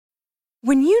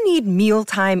When you need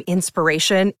mealtime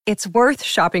inspiration, it's worth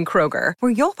shopping Kroger,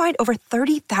 where you'll find over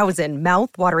 30,000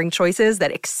 mouth-watering choices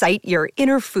that excite your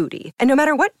inner foodie. And no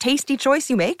matter what tasty choice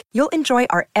you make, you'll enjoy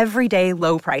our everyday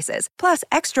low prices, plus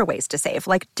extra ways to save,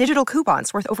 like digital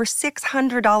coupons worth over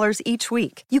 $600 each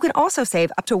week. You can also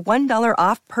save up to $1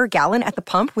 off per gallon at the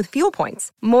pump with fuel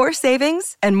points. More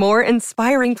savings and more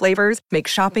inspiring flavors make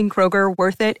shopping Kroger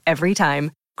worth it every time.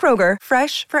 Kroger,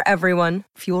 fresh for everyone.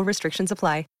 Fuel restrictions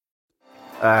apply.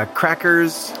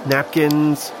 Crackers,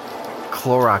 napkins,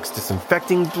 Clorox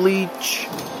disinfecting bleach.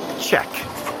 Check.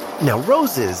 Now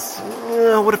roses,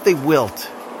 what if they wilt?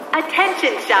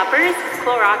 Attention shoppers,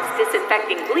 Clorox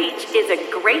disinfecting bleach is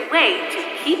a great way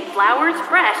to keep flowers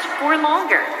fresh for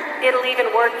longer. It'll even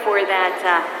work for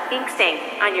that ink stain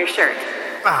on your shirt.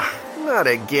 Not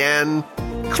again.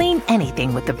 Clean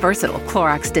anything with the versatile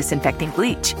Clorox disinfecting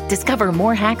bleach. Discover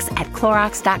more hacks at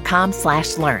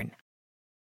Clorox.com/learn.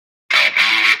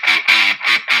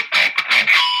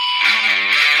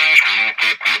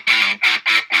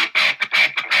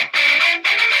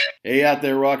 Hey out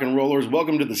there, rock and rollers.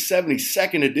 Welcome to the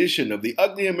 72nd edition of the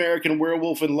Ugly American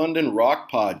Werewolf in London Rock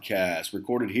Podcast,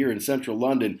 recorded here in central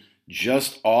London,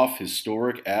 just off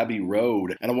historic Abbey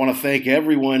Road. And I want to thank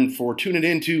everyone for tuning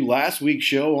in to last week's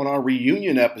show on our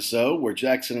reunion episode, where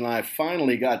Jackson and I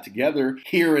finally got together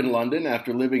here in London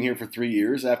after living here for 3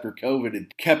 years, after COVID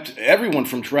had kept everyone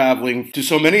from traveling to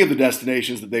so many of the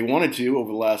destinations that they wanted to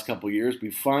over the last couple of years. We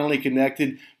finally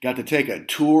connected, got to take a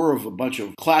tour of a bunch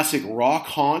of classic rock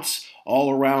haunts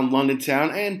all around London town,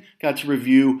 and got to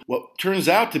review what turns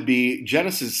out to be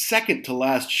Genesis' second to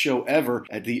last show ever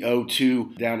at the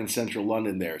O2 down in central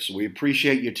London there. So we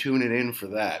appreciate you tuning in for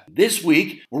that. This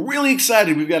week, we're really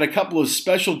excited. We've got a couple of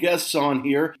special guests on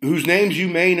here whose names you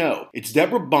may know. It's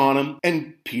Deborah Bonham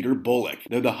and Peter Bullock.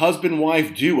 They're the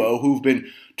husband-wife duo who've been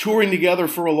touring together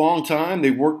for a long time. They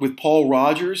worked with Paul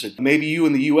Rodgers, and maybe you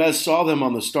in the U.S. saw them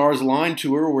on the Stars Align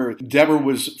tour, where Deborah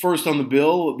was first on the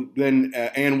bill, then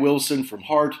Ann Wilson from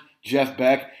Heart, Jeff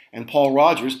Beck, and Paul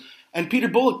Rodgers. And Peter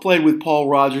Bullock played with Paul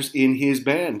Rodgers in his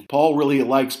band. Paul really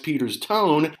likes Peter's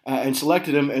tone and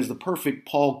selected him as the perfect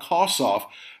Paul Kossoff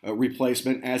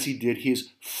replacement, as he did his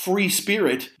Free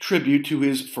Spirit tribute to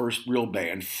his first real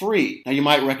band, Free. Now you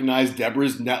might recognize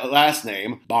Deborah's last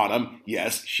name, Bonham.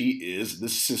 Yes, she is the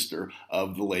sister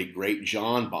of the late great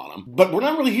John Bonham. But we're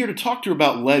not really here to talk to her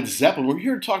about Led Zeppelin. We're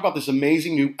here to talk about this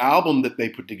amazing new album that they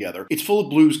put together. It's full of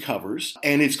blues covers,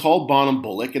 and it's called Bonham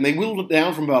Bullock, and they whittled it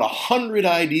down from about 100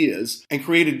 ideas and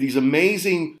created these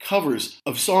amazing covers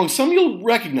of songs. Some you'll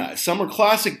recognize. Some are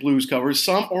classic blues covers.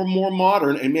 Some are more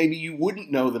modern, and maybe you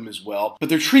wouldn't know them as well, but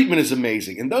their treatment is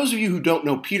amazing. And those of you who don't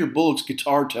know Peter Bullock's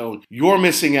guitar tone, you're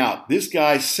missing out. This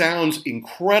guy sounds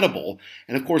incredible,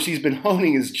 and of course he's been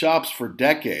honing his chops for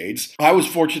decades. I was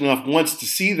fortunate enough once to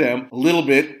see them a little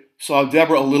bit, saw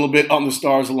Deborah a little bit on the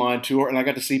Stars Align tour, and I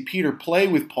got to see Peter play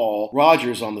with Paul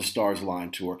Rodgers on the Stars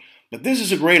Align tour. But this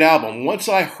is a great album. Once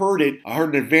I heard it, I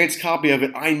heard an advanced copy of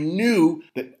it, I knew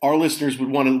that our listeners would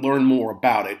want to learn more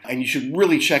about it. And you should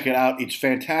really check it out. It's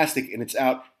fantastic, and it's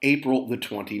out April the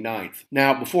 29th.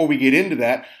 Now, before we get into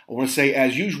that, I want to say,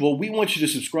 as usual, we want you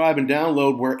to subscribe and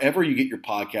download wherever you get your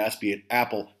podcasts, be it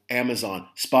Apple, Amazon,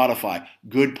 Spotify,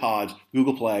 Good Pods,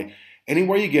 Google Play,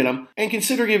 anywhere you get them. And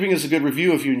consider giving us a good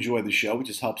review if you enjoy the show. It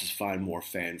just helps us find more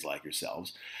fans like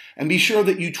yourselves. And be sure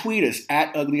that you tweet us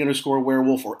at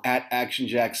 @ugly_werewolf or at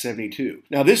ActionJack72.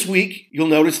 Now this week, you'll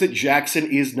notice that Jackson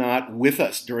is not with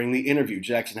us during the interview.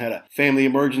 Jackson had a family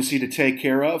emergency to take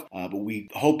care of, but we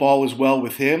hope all is well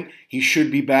with him. He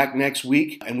should be back next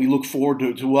week, and we look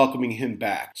forward to welcoming him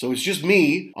back. So it's just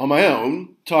me, on my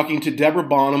own, talking to Deborah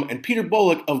Bonham and Peter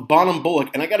Bullock of Bonham Bullock.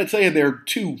 And I got to tell you, they're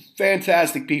two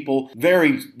fantastic people.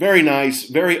 Very, very nice,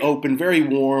 very open, very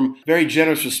warm, very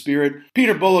generous of spirit.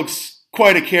 Peter Bullock's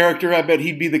quite a character. I bet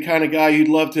he'd be the kind of guy you'd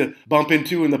love to bump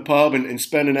into in the pub and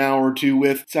spend an hour or two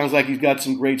with. Sounds like he's got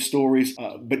some great stories.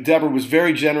 But Deborah was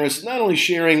very generous, not only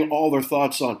sharing all their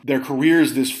thoughts on their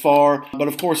careers this far, but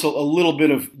of course a little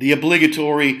bit of the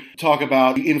obligatory talk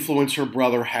about the influence her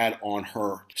brother had on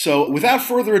her. So without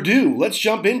further ado, let's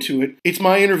jump into it. It's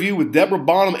my interview with Deborah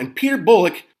Bonham and Peter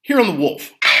Bullock here on The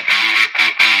Wolf.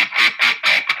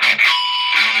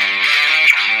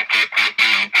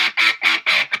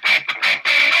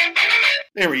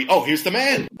 Here's the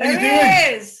man. How you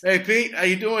doing? Hey, Pete, how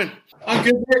you doing? I'm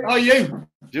good. How are you?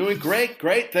 Doing great.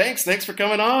 Thanks for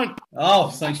coming on. Oh,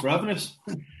 thanks for having us.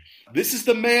 This is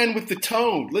the man with the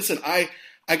tone. Listen, I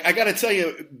I got to tell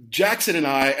you, Jackson and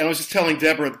I was just telling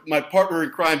Deborah, my partner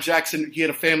in crime, Jackson, he had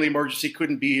a family emergency,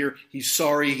 couldn't be here. He's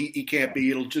sorry, he can't be.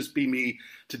 It'll just be me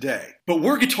today. But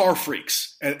we're guitar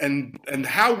freaks, and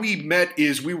how we met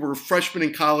is we were freshmen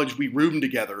in college. We roomed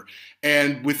together,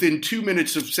 and within 2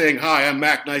 minutes of saying, "Hi, I'm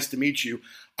Mac, nice to meet you,"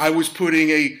 I was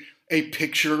putting a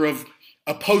picture of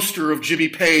a poster of Jimmy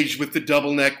Page with the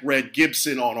double neck red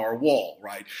Gibson on our wall,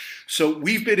 right? So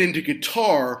we've been into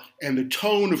guitar and the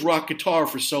tone of rock guitar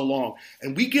for so long.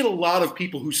 And we get a lot of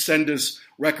people who send us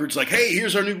records like, "Hey,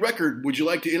 here's our new record. Would you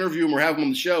like to interview him or have him on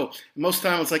the show?" And most of the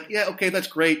time it's like, "Yeah, okay, that's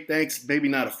great. Thanks. Maybe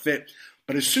not a fit."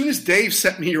 But as soon as Dave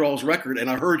sent me your all's record and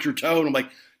I heard your tone, I'm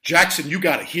like, "Jackson, you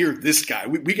got to hear this guy.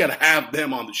 We got to have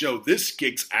them on the show. This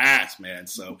kicks ass, man."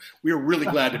 So we are really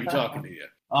glad to be talking to you.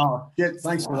 Oh, shit,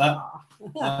 thanks for that.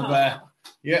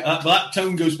 That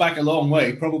tone goes back a long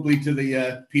way, probably to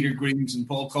the Peter Greens and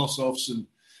Paul Kossoffs and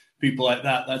people like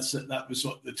that. That was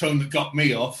what the tone that got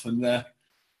me off. And I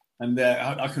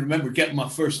can remember getting my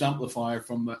first amplifier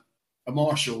from a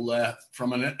Marshall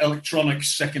from an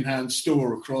electronics secondhand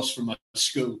store across from my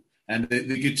school. And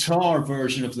the guitar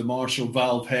version of the Marshall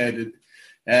valve head,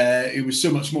 it was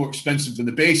so much more expensive than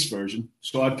the bass version.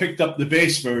 So I picked up the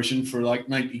bass version for like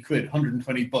 90 quid,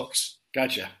 $120.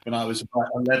 Gotcha. When I was about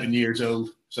 11 years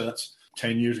old. So that's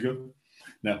 10 years ago.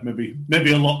 No, maybe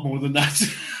a lot more than that.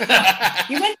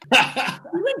 You went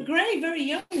grey very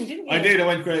young, didn't you? I did. I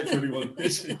went grey at 31.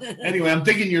 Anyway, I'm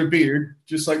digging your beard,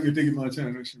 just like you're digging my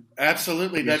tone.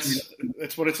 Absolutely. That's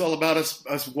what it's all about,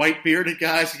 us white bearded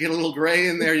guys. You get a little gray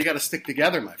in there, you got to stick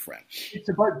together, my friend. It's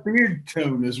about beard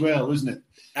tone as well, isn't it?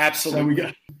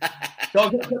 Absolutely. So I'll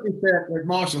get this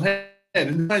Marshall head.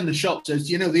 And then the shop says,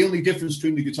 the only difference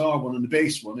between the guitar one and the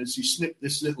bass one is you snip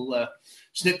this little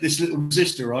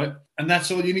resistor, right? And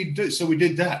that's all you need to do. So we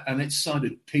did that, and it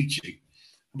sounded peachy.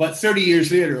 About 30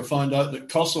 years later, I found out that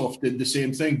Kossoff did the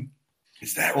same thing.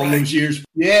 Is that all right? Those years?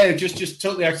 Yeah, just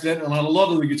totally accidental. And a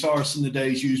lot of the guitarists in the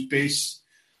days used bass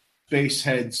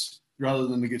heads rather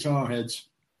than the guitar heads.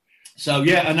 So,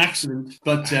 yeah, an accident,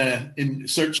 but in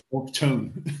search of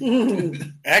tone.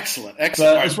 Excellent. But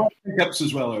as well, pickups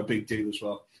as well are a big deal as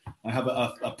well. I have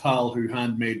a pal who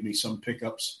handmade me some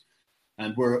pickups,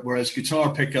 and whereas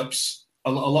guitar pickups,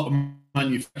 a lot of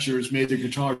manufacturers made their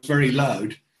guitars very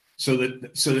loud, so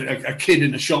that a kid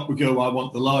in a shop would go, "I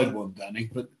want the loud one,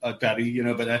 Daddy." But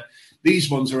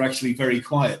these ones are actually very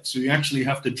quiet, so you actually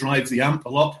have to drive the amp a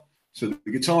lot. So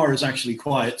the guitar is actually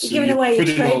quiet. You're giving away your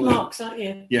trademarks, aren't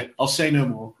you? Yeah, I'll say no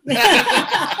more.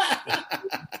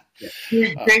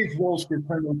 Dave Walsh did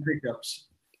Penguin pickups.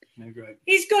 No, great.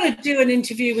 He's got to do an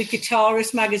interview with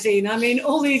Guitarist magazine. I mean,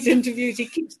 all these interviews, he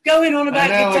keeps going on about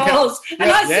guitars.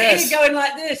 I see him going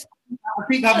like this. I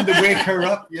keep having to wake her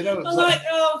up, I'm like,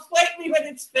 wake me when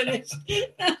it's finished.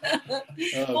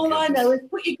 All I know is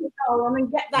put your guitar on and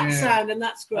get that sound, and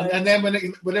that's great. And then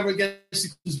whenever it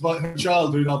gets about her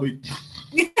childhood, I'll be...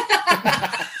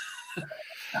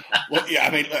 Well, yeah,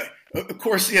 I mean, of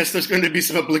course, yes, there's going to be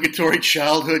some obligatory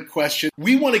childhood questions.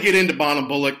 We want to get into Bonham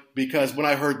Bullock because when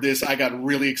I heard this, I got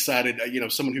really excited.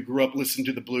 Someone who grew up listening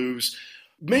to the blues,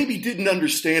 maybe didn't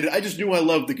understand it. I just knew I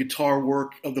loved the guitar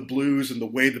work of the blues and the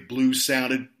way the blues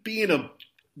sounded. Being a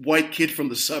white kid from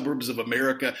the suburbs of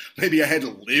America, maybe I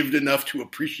hadn't lived enough to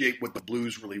appreciate what the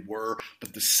blues really were,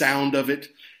 but the sound of it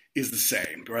is the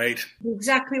same, right?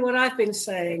 Exactly what I've been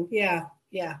saying. Yeah,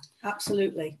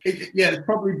 absolutely. It's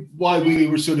probably why we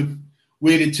were sort of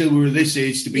waited till we were this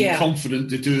age to be confident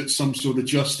to do it some sort of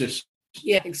justice.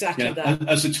 Yeah, exactly that. And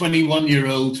as a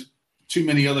 21-year-old, too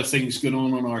many other things going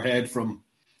on our head from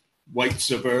white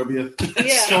suburbia.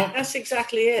 Yeah, that's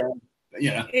exactly it.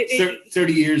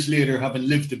 30 years later, having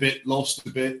lived a bit, lost a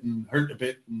bit, and hurt a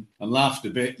bit, and laughed a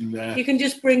bit. And you can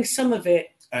just bring some of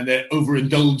it. And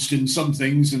overindulged in some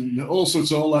things, and all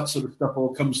that sort of stuff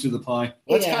all comes to the pie.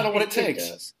 Well, that's kind of what it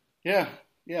takes. Yeah,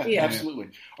 absolutely.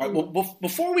 All right, well,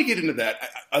 before we get into that,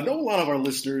 I know a lot of our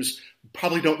listeners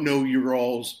probably don't know your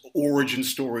all's origin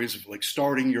stories of like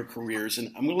starting your careers, and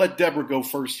I'm going to let Deborah go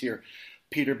first here,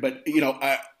 Peter. But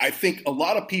I think a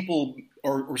lot of people,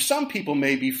 or some people,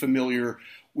 may be familiar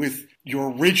with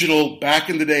your original back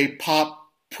in the day pop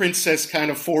princess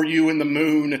kind of For You in the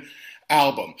Moon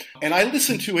album. And I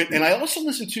listened to it, and I also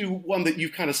listened to one that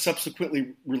you've kind of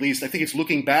subsequently released. I think it's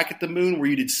Looking Back at the Moon, where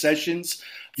you did sessions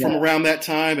from around that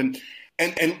time.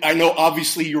 And I know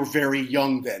obviously you're very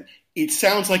young then. It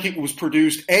sounds like it was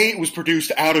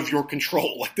produced out of your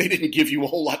control. Like they didn't give you a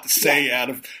whole lot to say out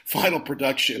of final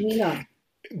production. Yeah.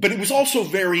 But it was also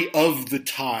very of the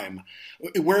time.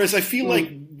 Whereas I feel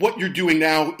like what you're doing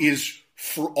now is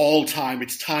for all time.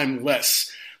 It's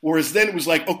timeless. Whereas then it was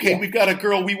like, okay, we've got a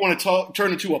girl we want to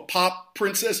turn into a pop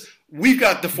princess. We've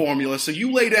got the formula. So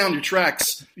you lay down your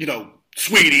tracks,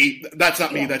 sweetie. That's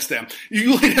not me, that's them.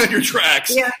 You lay down your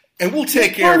tracks, and we'll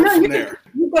take care of it from there.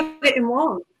 You got it in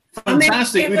one.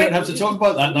 Fantastic. We don't have to talk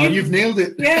about that now. You've nailed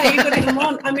it. Yeah, you got it in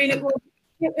one. I mean, it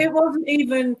wasn't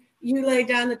even you lay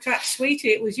down the track, sweetie.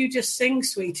 It was you just sing,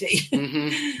 sweetie,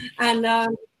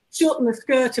 and shorten the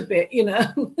skirt a bit.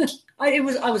 I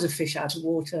was a fish out of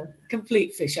water,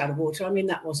 complete fish out of water. I mean,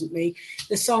 that wasn't me.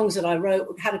 The songs that I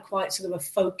wrote had a quite sort of a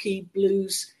folky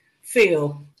blues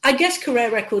feel. I guess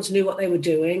Career Records knew what they were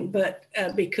doing, but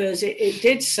because it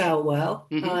did sell well.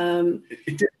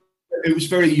 It was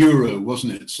very Euro,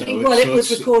 wasn't it? It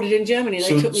was recorded in Germany.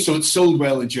 So it sold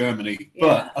well in Germany.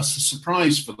 But a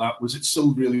surprise for that was it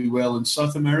sold really well in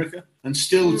South America. And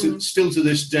still to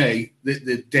this day,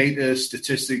 the data,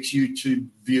 statistics, YouTube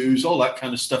views, all that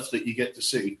kind of stuff that you get to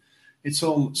see, it's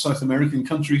all South American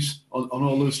countries on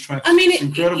all those tracks. I mean, it's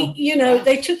incredible.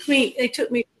 They took me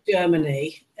to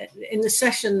Germany. In the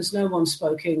sessions, no one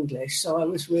spoke English, so I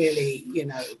was really,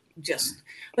 just.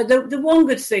 But the one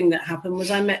good thing that happened was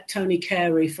I met Tony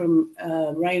Carey from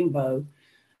Rainbow,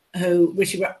 who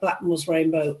Richie Blackmore was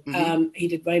Rainbow. He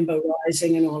did Rainbow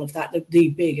Rising and all of that, the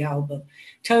big album.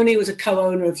 Tony was a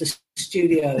co-owner of the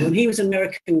studio, and he was an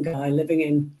American guy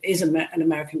an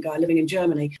American guy living in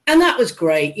Germany, and that was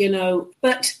great,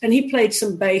 and he played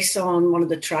some bass on one of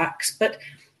the tracks, but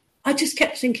I just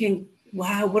kept thinking,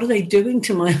 wow, what are they doing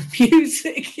to my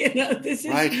music? This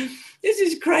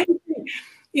is crazy.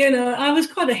 I was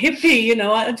quite a hippie,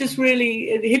 I just really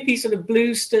a hippie sort of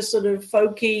blues to sort of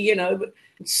folky, but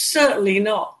certainly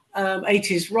not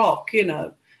 80s rock,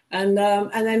 and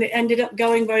then it ended up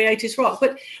going very 80s rock.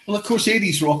 But of course,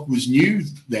 80s rock was new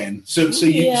then, so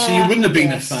you wouldn't have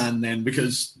been a fan then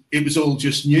because it was all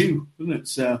just new, wasn't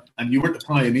it? And you weren't a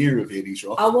pioneer of 80s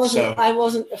rock. I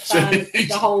wasn't a fan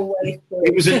the whole way through.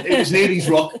 It was an 80s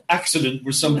rock accident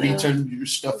where somebody turned your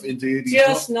stuff into 80s rock.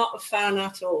 Just not a fan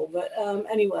at all. But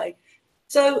anyway,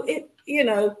 so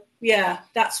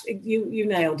that's you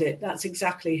nailed it. That's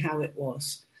exactly how it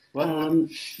was. Well,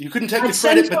 you couldn't take the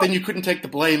credit, but then you couldn't take the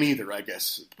blame either, I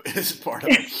guess, is part of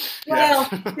it. Well,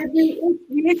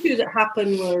 the issue that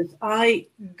happened was I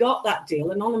got that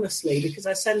deal anonymously because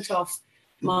I sent off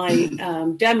my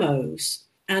demos,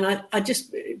 and I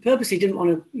just purposely didn't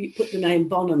want to put the name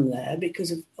Bonham there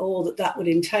because of all that would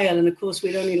entail. And, of course,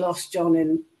 we'd only lost John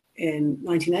in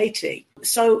 1980.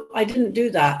 So I didn't do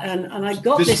that. And I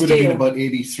got this deal. This would have been about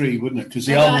 83, wouldn't it? Because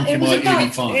the album came out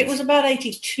 85. It was about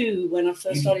 82 when I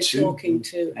first started talking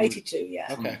to... 82, yeah.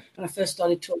 Okay. When I first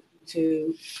started talking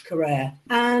to Career.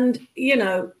 And,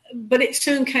 but it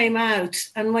soon came out.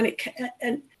 And when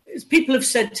and people have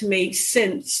said to me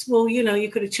since, well, you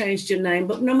could have changed your name.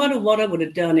 But no matter what I would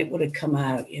have done, it would have come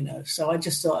out, So I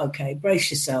just thought, okay,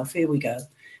 brace yourself. Here we go.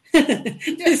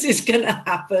 This is going to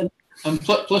happen. And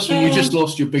plus, when you just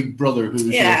lost your big brother who was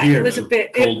your hero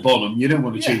called Bonham, you don't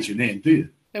want to change your name, do you?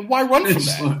 And why run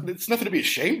from that? It's nothing to be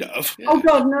ashamed of. Yeah. Oh,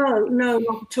 God, no,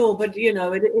 not at all. But,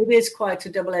 it is quite a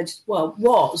double-edged,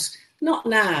 was, not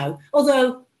now.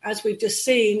 Although, as we've just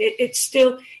seen, it's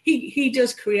still, he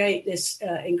does create this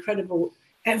incredible,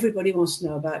 everybody wants to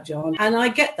know about John. And I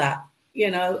get that,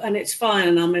 and it's fine.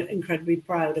 And I'm incredibly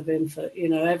proud of him for,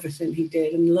 everything he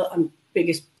did. And I'm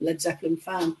biggest Led Zeppelin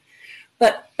fan.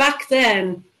 But back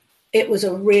then, it was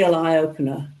a real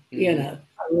eye-opener, a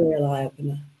real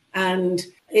eye-opener. And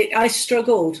I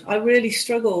struggled. I really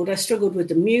struggled. I struggled with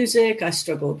the music. I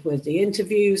struggled with the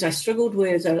interviews. I struggled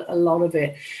with a lot of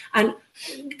it. And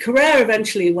Career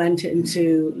eventually went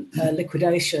into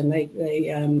liquidation.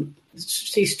 They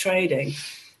ceased trading.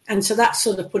 And so that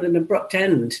sort of put an abrupt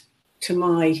end to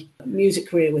my music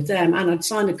career with them. And I'd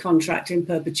signed a contract in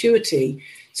perpetuity.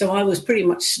 So I was pretty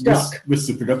much stuck. With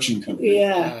the production company.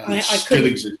 Yeah. I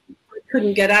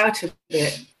couldn't get out of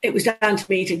it. It was down to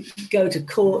me to go to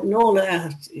court and all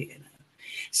that.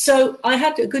 So I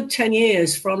had a good 10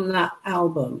 years from that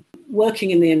album,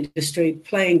 working in the industry,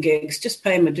 playing gigs, just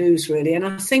paying my dues, really. And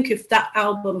I think if that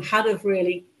album had have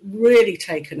really, really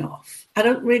taken off, I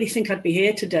don't really think I'd be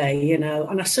here today, and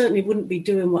I certainly wouldn't be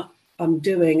doing what I'm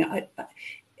doing.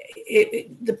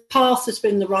 The path has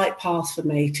been the right path for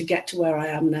me to get to where I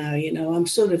am now.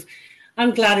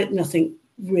 I'm glad nothing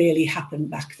really happened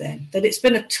back then, that it's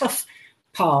been a tough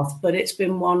path, but it's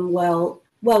been one well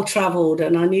traveled,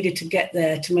 and I needed to get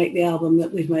there to make the album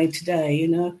that we've made today,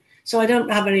 so I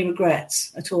don't have any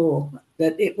regrets at all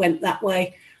that it went that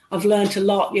way. I've learned a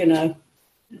lot,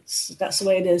 That's the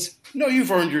way it is. No,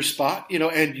 you've earned your spot,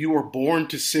 and you were born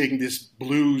to sing this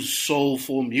blues,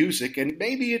 soulful music. And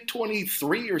maybe at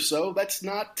 23 or so, that's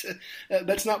not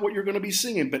what you're going to be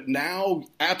singing. But now,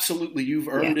 absolutely, you've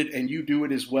earned it, and you do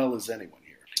it as well as anyone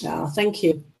here. Oh, thank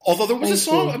you. Although there was a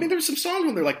song, there were some songs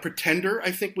on there, like Pretender,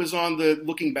 I think, was on the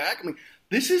Looking Back.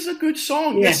 This is a good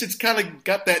song. Yeah. Yes, it's kind of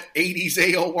got that 80s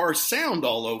AOR sound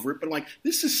all over it, but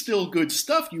this is still good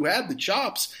stuff. You had the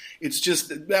chops. It's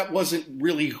just that wasn't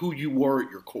really who you were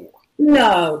at your core.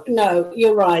 No,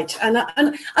 you're right. And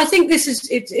I think this is,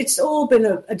 it's all been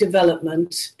a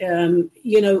development.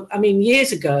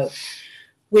 Years ago,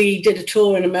 we did a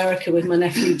tour in America with my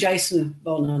nephew, Jason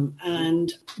Bonham,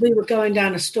 and we were going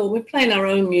down a store. We're playing our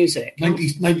own music.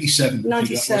 97.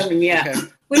 97, yeah. Okay.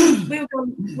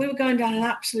 We were going down an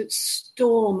absolute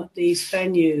storm at these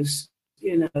venues,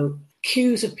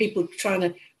 queues of people trying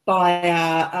to buy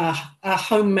our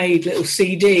homemade little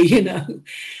CD,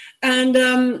 And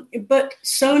but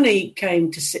Sony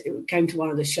came to one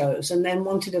of the shows and then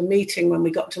wanted a meeting when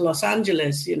we got to Los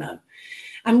Angeles,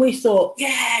 And we thought,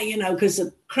 because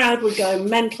the crowd were going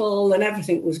mental and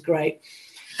everything was great.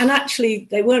 And actually,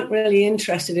 they weren't really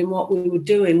interested in what we were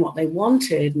doing. What they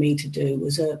wanted me to do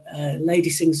was a Lady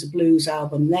Sings the Blues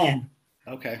album then.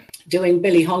 Okay. Doing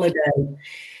Billie Holiday,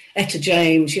 Etta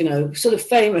James, sort of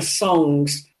famous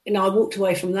songs. I walked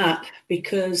away from that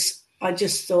because I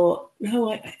just thought,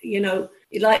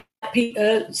 like Pete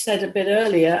said a bit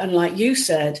earlier, and like you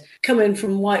said, coming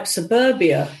from white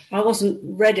suburbia, I wasn't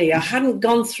ready. I hadn't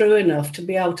gone through enough to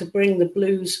be able to bring the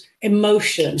blues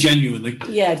emotion. Genuinely.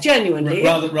 Yeah, genuinely.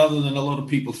 Rather than a lot of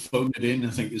people phone it in,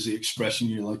 I think is the expression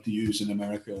you like to use in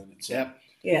America. And it's,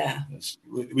 yeah.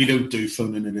 We don't do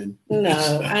phoning it in.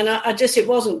 No, and it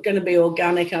wasn't going to be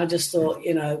organic. I just thought,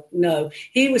 no.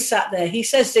 He was sat there. He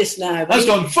says this now. That's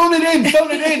gone, phone it in.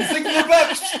 Thinking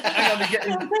about hang on, get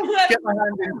my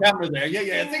hand in the camera there.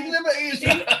 Yeah. Thinking about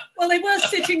it. Well, they were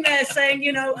sitting there saying,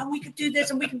 and we could do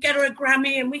this and we can get her a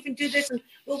Grammy and we can do this and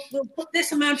we'll put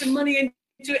this amount of money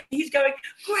into it. He's going,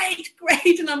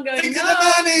 great. And I'm going, no,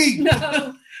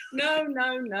 I'm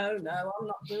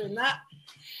not doing that.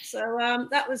 So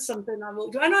that was something I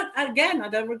will do. And I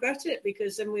don't regret it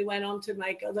because then we went on to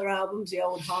make other albums, The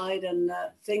Old Hyde and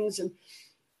things, and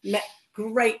met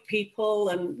great people.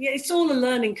 And it's all a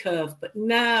learning curve. But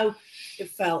now it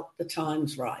felt the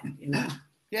time's right,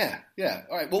 Yeah.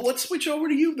 All right. Well, let's switch over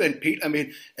to you then, Pete.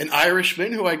 An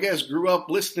Irishman who I guess grew up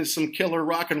listening to some killer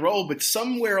rock and roll, but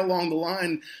somewhere along the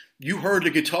line you heard the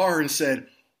guitar and said,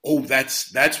 oh,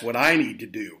 that's what I need to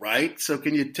do, right? So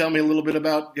can you tell me a little bit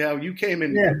about how you came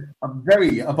in? Yeah, I'm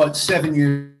about 7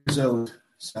 years old.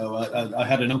 So I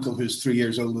had an uncle who's 3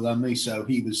 years older than me. So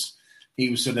he was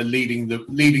sort of leading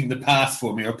the path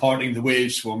for me, or parting the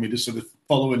waves for me, to sort of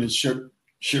following his shirt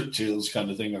tails kind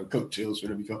of thing, or coat tails,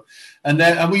 whatever you call it.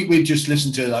 And we just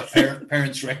listened to like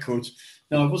parents' records.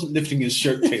 No, I wasn't lifting his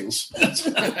shirt tails.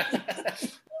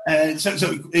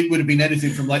 So it would have been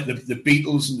anything from like the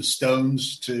Beatles and the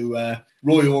Stones to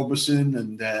Roy Orbison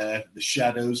and the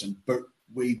Shadows and Burt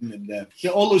Whedon and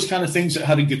all those kind of things that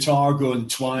had a guitar going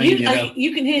twang. You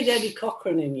can hear Eddie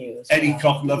Cochran in you. Eddie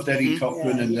Cochran, loved Eddie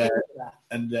Cochran,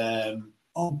 and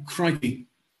oh crikey,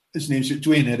 his name's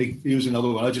Dwayne Eddy. He was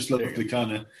another one. I just loved the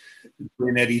kind of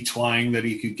Dwayne Eddy twang that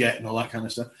he could get and all that kind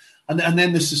of stuff. And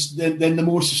then the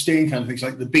more sustained kind of things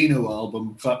like the Beano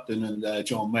album, Clapton and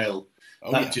John Mayall.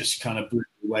 Just kind of blew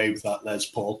me away with that Les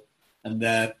Paul. And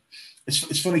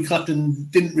it's funny, Clapton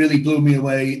didn't really blow me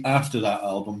away after that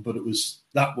album, but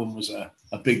that one was a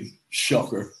big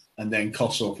shocker. And then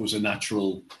Kossoff was a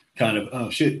natural kind of,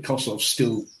 oh shit, Kossoff's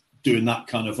still doing that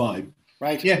kind of vibe.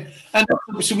 Right. Yeah. And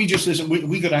so we just listened.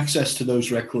 We got access to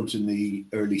those records in the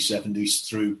early 70s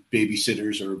through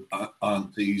babysitters or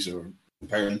aunties or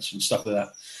parents and stuff like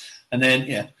that. And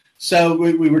then, so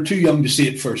we were too young to see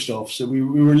it first off. So we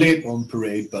were late on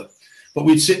parade, but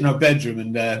we'd sit in our bedroom,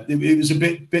 and it was a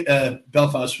bit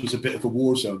Belfast was a bit of a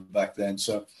war zone back then.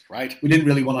 So we didn't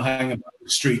really want to hang about the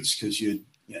streets because you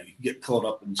get caught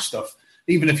up in stuff.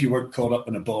 Even if you weren't caught up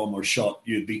in a bomb or shot,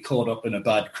 you'd be caught up in a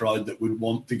bad crowd that would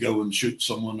want to go and shoot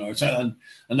someone,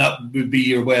 and that would be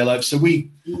your way of life. So we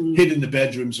hid in the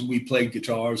bedrooms and we played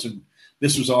guitars, and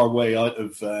this was our way out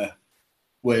of the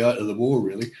war,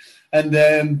 really. And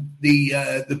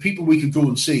the people we could go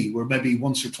and see were maybe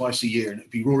once or twice a year, and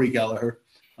it'd be Rory Gallagher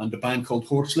and a band called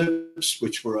Horselips,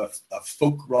 which were a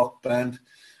folk rock band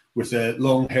with a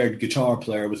long-haired guitar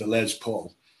player with a Les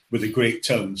Paul with a great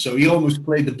tone. So he almost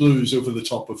played the blues over the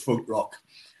top of folk rock,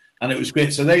 and it was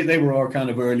great. So they were our kind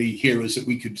of early heroes that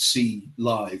we could see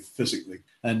live physically.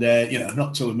 And not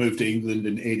until I moved to England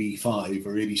in 85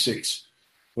 or 86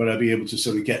 would I be able to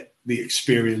sort of get the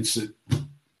experience that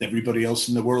everybody else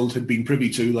in the world had been privy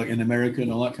to, like in America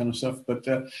and all that kind of stuff. But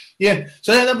so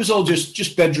that was all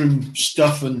just bedroom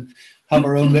stuff, and have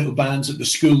our own little bands at the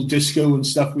school disco and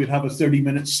stuff. We'd have a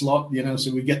 30-minute slot,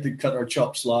 so we'd get to cut our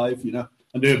chops live,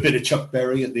 and do a bit of Chuck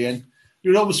Berry at the end.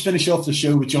 We'd always finish off the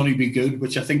show with Johnny B. Goode,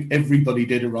 which I think everybody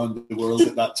did around the world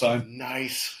at that time.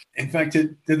 Nice. In fact,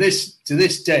 to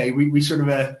this day, we sort of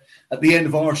at the end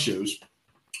of our shows,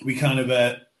 we kind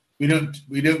of we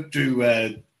don't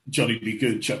do Johnny B.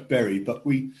 Goode, Chuck Berry, but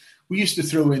we used to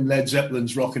throw in Led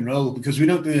Zeppelin's Rock and Roll, because we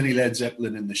don't do any Led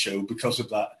Zeppelin in the show because of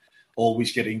that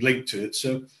always getting linked to it.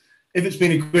 So if it's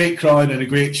been a great crowd and a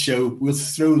great show, we'll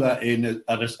throw that in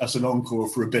as an encore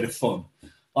for a bit of fun.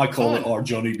 I call it our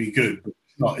Johnny B. Goode.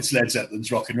 It's Led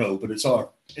Zeppelin's Rock and Roll, but it's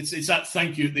that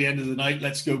thank you at the end of the night,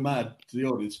 let's go mad to the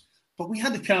audience. But we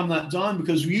had to calm that down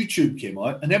because YouTube came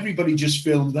out and everybody just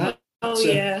filmed that.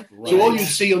 So all you'd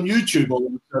see on YouTube all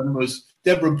of a sudden was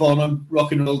Deborah Bonham,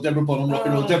 rock and roll, Deborah Bonham, rock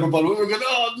and roll, Deborah Bonham. We were going,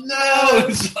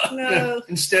 no,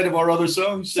 instead of our other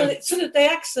songs. So they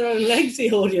axed their own legs,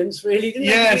 the audience, really, didn't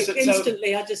they?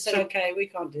 Instantly, I just said, okay, we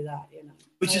can't do that,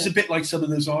 Which is a bit like some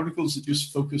of those articles that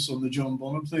just focus on the John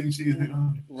Bonham things. You think,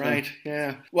 right,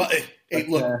 yeah. Well,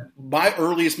 look, my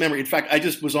earliest memory, in fact, I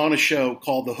just was on a show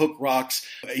called The Hook Rocks.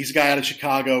 He's a guy out of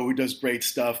Chicago who does great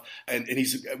stuff. And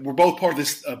we're both part of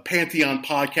this Pantheon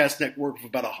podcast network of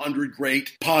about 100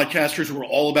 great podcasters who are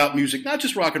all about music, not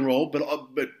just rock and roll,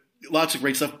 but lots of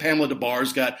great stuff. Pamela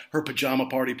DeBar's got her Pajama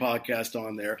Party podcast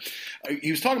on there. He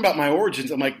was talking about my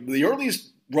origins. I'm like, the earliest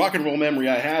rock and roll memory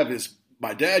I have is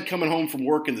my dad coming home from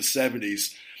work in the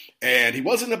 70s, and he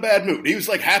wasn't in a bad mood. He was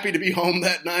like happy to be home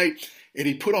that night, and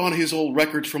he put on his old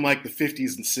records from like the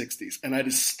 50s and 60s. And I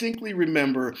distinctly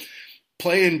remember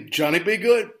playing Johnny B.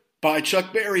 Goode by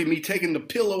Chuck Berry, me taking the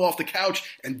pillow off the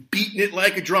couch and beating it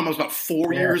like a drum. I was about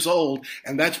 4 years old,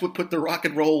 and that's what put the rock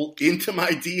and roll into my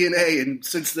DNA. And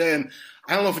since then,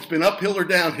 I don't know if it's been uphill or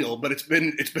downhill, but it's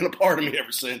been a part of me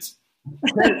ever since.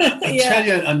 I'll tell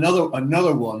you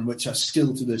another one which I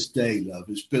still to this day love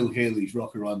is Bill Haley's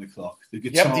Rock Around the Clock. The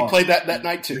guitar, yep, he played that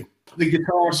night too. The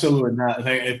guitar solo in that, I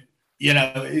think,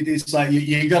 it's like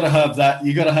you got to have that.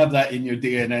 You got to have that in your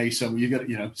DNA. So you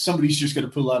got, somebody's just got to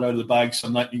pull that out of the bag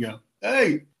some night. And you go,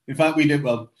 hey. In fact, we did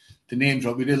to name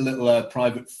drop. We did a little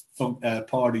private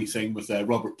party thing with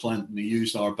Robert Plant, and he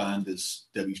used our band as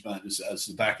Debbie's band as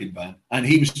the backing band. And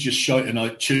he was just shouting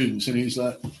out tunes, and he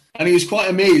was quite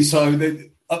amazed how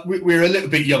we're a little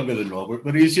bit younger than Robert,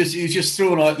 but he was just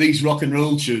throwing out these rock and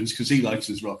roll tunes because he likes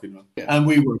his rock and roll. Yeah. And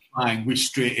we were flying, we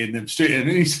straight in, and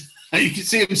you could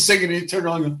see him singing, and he'd turn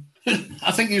around and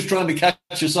I think he was trying to catch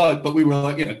us out, but we were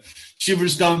like,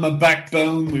 shivers down my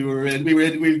backbone.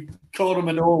 We caught him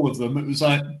in all of them. It was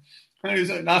like,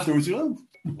 afterwards,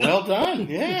 well done.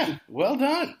 Yeah, well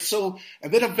done. So,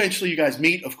 and then eventually you guys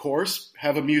meet, of course,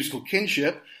 have a musical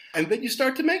kinship, and then you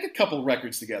start to make a couple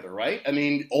records together, right? I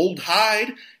mean, Old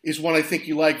Hyde is one I think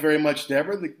you like very much,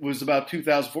 Deborah. It was about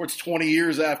 2004. It's 20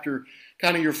 years after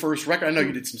kind of your first record. I know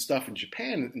you did some stuff in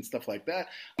Japan and stuff like that.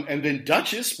 And then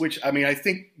Duchess, which, I mean, I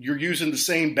think you're using the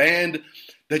same band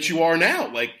that you are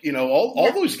now. Like,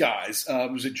 all those guys.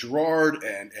 Was it Gerard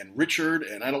and Richard?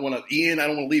 And Ian, I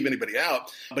don't want to leave anybody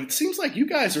out. But it seems like you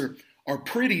guys are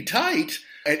pretty tight,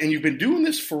 and you've been doing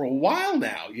this for a while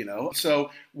now, So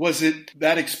was it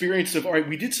that experience of, all right,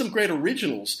 we did some great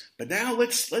originals, but now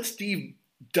let's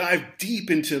dive deep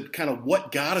into kind of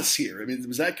what got us here? I mean,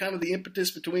 was that kind of the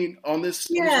impetus on this?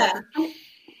 Yeah.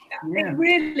 It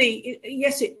really,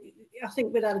 yes, I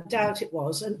think without a doubt it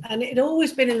was. And it had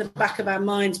always been in the back of our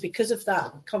minds because of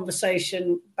that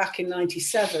conversation back in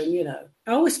 97,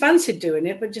 I always fancied doing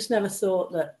it, but just never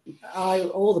thought that I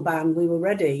or the band, we were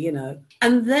ready,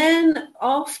 And then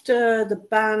after the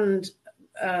band,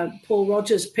 Paul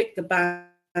Rogers picked the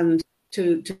band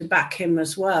to back him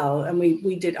as well. And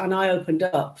we did, and I opened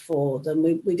up for them.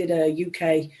 We did a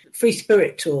UK Free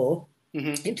Spirit tour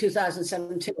in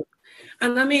 2017.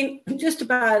 And I mean, just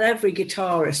about every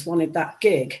guitarist wanted that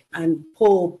gig. And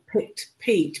Paul picked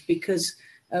Pete because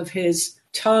of his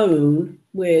tone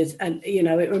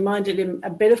it reminded him a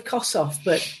bit of Kossoff,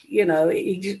 but,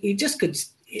 he just could.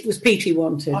 It was Pete he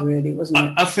wanted, really, wasn't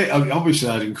it? I think, obviously,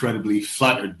 I'm incredibly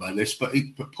flattered by this, but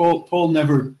Paul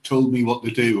never told me what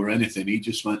to do or anything. He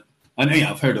just went, and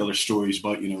I've heard other stories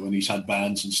about, when he's had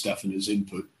bands and stuff and his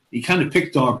input. He kind of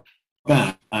picked our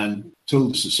band and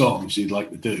told us the songs he'd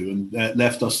like to do and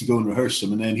left us to go and rehearse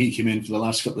them. And then he came in for the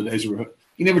last couple of days of rehearsal.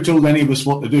 He never told any of us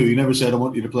what to do. He never said, I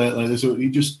want you to play it like this. He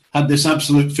just had this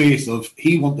absolute faith of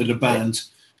he wanted a band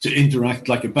to interact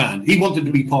like a band. He wanted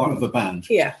to be part of a band.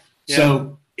 Yeah.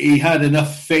 So he had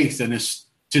enough faith in us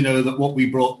to know that what we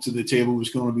brought to the table was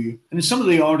going to be. And in some of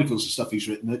the articles and stuff he's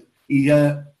written, that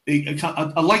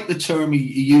I like the term he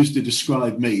used to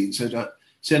describe me. He said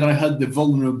I had the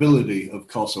vulnerability of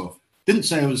Kossoff. Didn't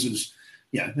say I was as,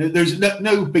 there's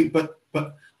no big, but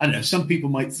I don't know, some people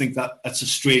might think that that's a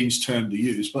strange term to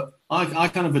use, but I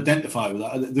kind of identify with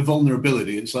that, the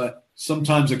vulnerability. It's like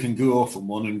sometimes I can go off on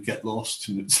one and get lost.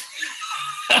 And it's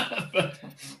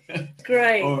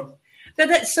great.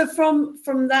 So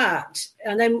from that,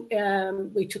 and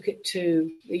then we took it to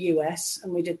the US,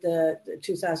 and we did the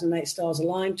 2008 Stars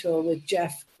Align tour with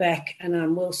Jeff Beck and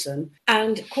Ann Wilson.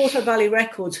 And Quarter Valley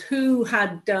Records, who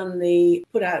had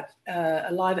put out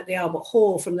Live at the Albert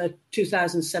Hall from the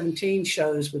 2017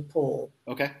 shows with Paul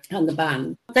and the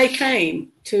band, they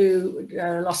came to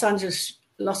Los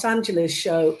Angeles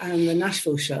show and the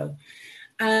Nashville show,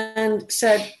 and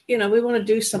said, we want to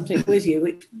do something with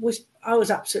you. I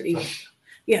was absolutely,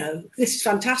 this is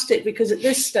fantastic, because at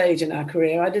this stage in our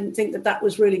career, I didn't think that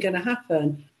was really going to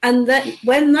happen. And then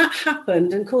when that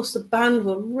happened, and of course the band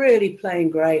were really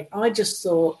playing great, I just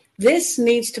thought, this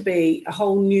needs to be a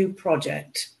whole new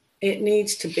project. It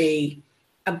needs to be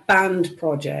a band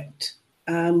project.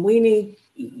 We need,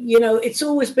 it's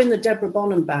always been the Deborah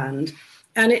Bonham Band.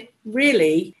 And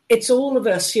it's all of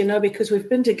us, because we've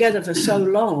been together for so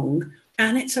long,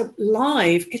 and it's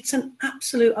it's an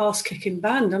absolute arse-kicking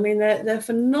band. I mean, they're a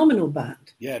phenomenal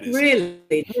band. Yeah, it is.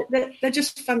 Really. They're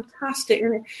just fantastic.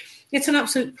 And it's an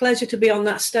absolute pleasure to be on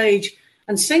that stage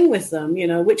and sing with them,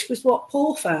 which was what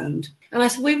Paul found. And I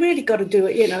said, we really got to do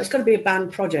it, it's got to be a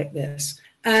band project, this.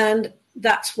 And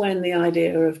that's when the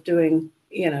idea of doing,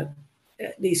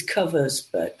 these covers,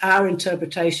 but our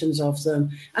interpretations of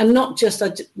them, and not just,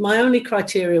 my only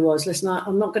criteria was, listen,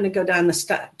 I'm not going to go down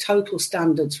the total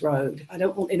standards road. I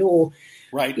don't want it all,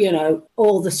 right?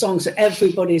 All the songs that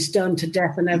everybody's done to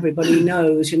death and everybody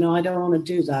knows, I don't want to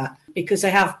do that, because they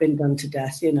have been done to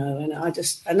death, and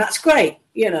and that's great,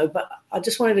 but I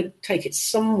just wanted to take it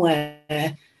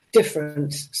somewhere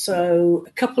different. So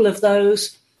a couple of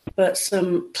those, but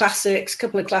some classics,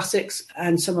 couple of classics,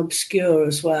 and some obscure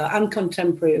as well, and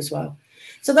contemporary as well.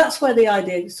 So that's where the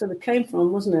idea sort of came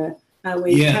from, wasn't it? How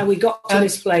we got to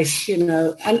this place,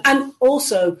 and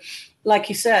also, like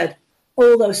you said,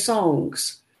 all those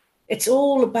songs, it's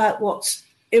all about what's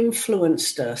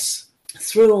influenced us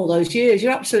through all those years.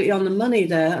 You're absolutely on the money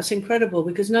there. That's incredible,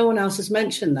 because no one else has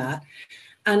mentioned that.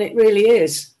 And it really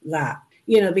is that,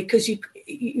 because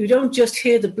you don't just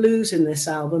hear the blues in this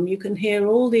album, you can hear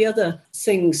all the other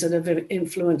things that have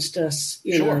influenced us,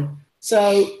 know.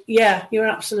 So, yeah, you're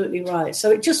absolutely right.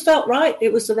 So it just felt right.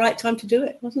 It was the right time to do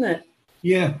it, wasn't it?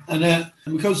 Yeah, and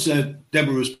because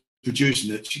Deborah was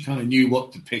producing it, she kind of knew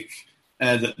what to pick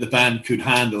that the band could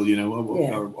handle,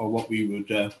 or what we would...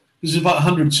 There's about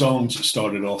 100 songs it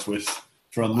started off with,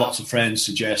 from lots of friends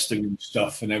suggesting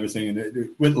stuff and everything, and it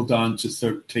whittled down to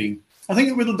 13. I think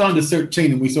it whittled down to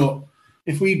 13, and we thought,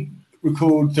 if we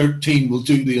record 13, we'll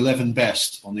do the 11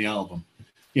 best on the album.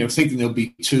 Thinking there'll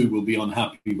be 2 we'll be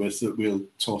unhappy with, that we'll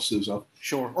toss those up.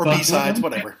 Sure, or B-sides,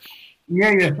 whatever.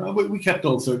 Yeah. We kept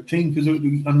all 13, because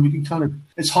we can kind of...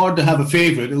 It's hard to have a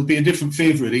favourite. It'll be a different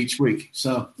favourite each week.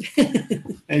 So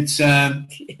it's...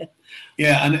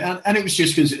 Yeah, and it was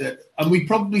just because... and we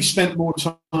probably spent more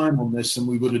time on this than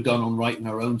we would have done on writing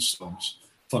our own songs.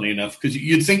 Funny enough, because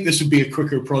you'd think this would be a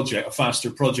quicker project, a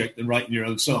faster project than writing your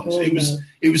own songs.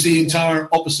 It was the entire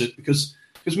opposite, because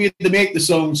we had to make the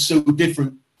songs so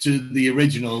different to the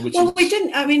original. We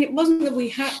didn't. I mean, it wasn't that we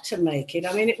had to make it.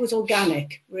 I mean, it was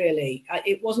organic, really.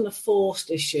 It wasn't a forced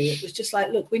issue. It was just like,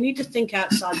 look, we need to think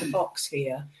outside the box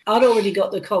here. I'd already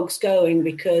got the cogs going,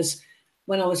 because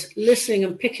when I was listening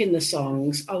and picking the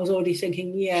songs, I was already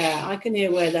thinking, yeah, I can hear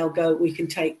where they'll go. We can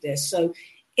take this. So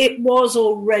it was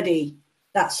already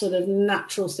that sort of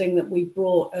natural thing that we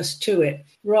brought us to it,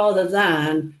 rather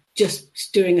than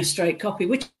just doing a straight copy,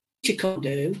 which you can't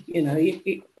do.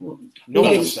 No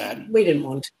one was sad. We didn't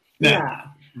want to. Yeah.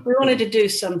 We wanted to do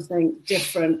something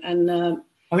different. And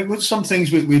I think what some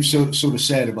things we've sort of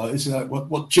said about is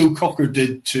what Joe Cocker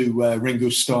did to Ringo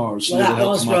Starr's. Well,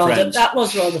 that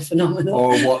was rather phenomenal.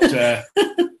 Or what...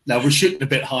 now, we're shooting a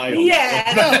bit high on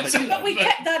that. But we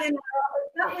kept that in...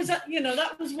 That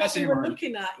was what we were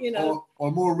looking at,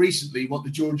 Or more recently, what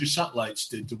the Georgia Satellites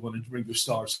did to one of Ringo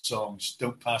Starr's songs,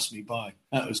 "Don't Pass Me By."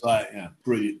 That was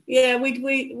brilliant. Yeah,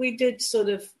 we did sort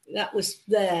of, that was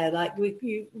there. Like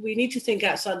we need to think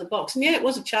outside the box, and it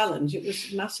was a challenge. It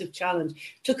was a massive challenge.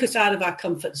 It took us out of our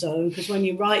comfort zone, because when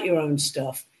you write your own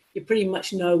stuff, you pretty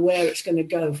much know where it's going to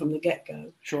go from the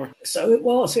get-go. Sure. So it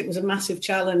was a massive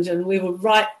challenge, and we were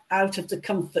right out of the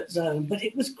comfort zone. But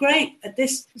it was great at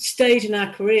this stage in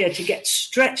our career to get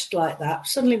stretched like that.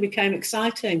 Suddenly became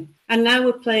exciting, and now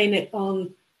we're playing it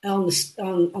on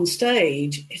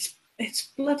stage. It's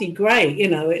bloody great, you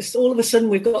know. It's all of a sudden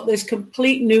we've got this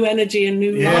complete new energy and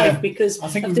new life because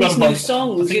of these new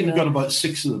songs. I think we've got about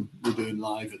 6 of them we're doing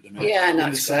live at the minute. Yeah, and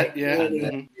that's great. Yeah.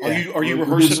 Really. Are you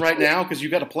rehearsing right now? Because you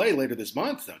got to play later this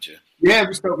month, don't you? Yeah,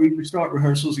 we start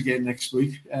rehearsals again next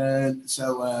week.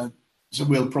 So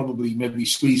we'll probably maybe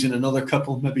squeeze in another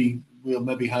couple. We'll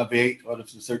have 8 out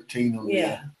of the 13.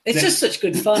 It's just such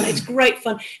good fun. It's great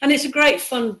fun, and it's a great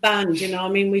fun band. You know, I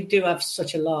mean, we do have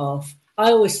such a laugh.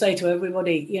 I always say to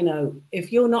everybody, you know,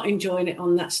 if you're not enjoying it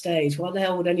on that stage, why the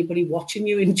hell would anybody watching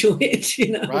you enjoy it?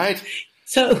 You know, right?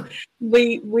 So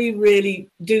we really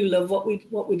do love what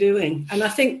we're doing, and I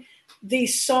think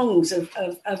these songs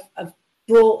have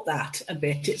brought that a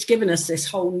bit. It's given us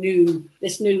this new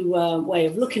way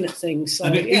of looking at things. So,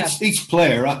 and each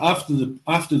player after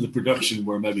the production,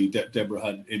 where maybe Deborah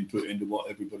had input into what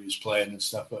everybody was playing and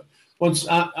stuff, but once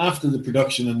after the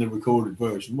production and the recorded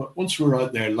version, once we're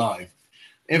out there live,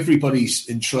 everybody's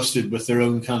entrusted with their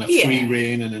own kind of free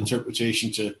reign and interpretation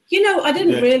to. You know, I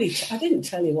didn't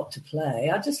tell you what to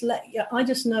play. I just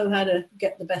know how to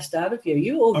get the best out of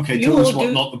you. Tell us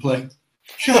what not to play.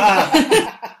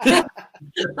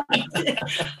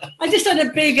 I just had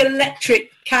a big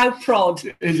electric cow prod.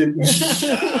 Is it?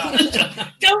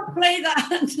 Don't play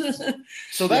that.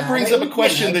 So that brings up a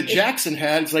question that Jackson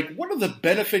had. It's like, what are the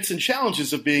benefits and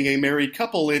challenges of being a married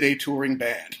couple in a touring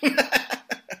band?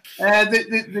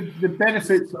 The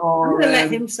benefits are. I'm going to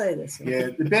let him say this. Yeah,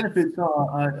 the benefits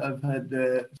are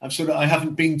I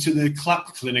haven't been to the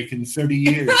clap clinic in 30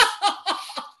 years.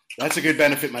 That's a good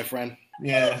benefit, my friend.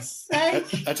 Yes,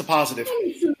 that's a positive.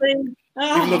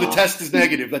 Even though the test is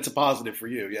negative, that's a positive for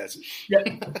you. Yes. Yeah,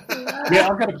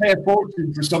 I've got to pay a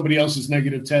fortune for somebody else's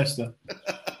negative test. Though.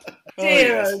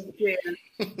 Dear.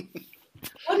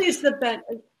 What is the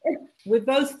benefit? We're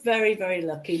both very, very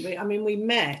lucky. I mean, we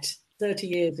met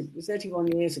 31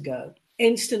 years ago.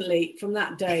 Instantly, from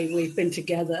that day, we've been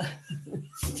together.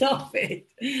 Stop it.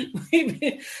 We've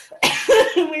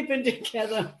been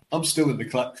together. I'm still in the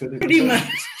clap clinic. Pretty much.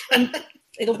 And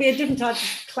it'll be a different type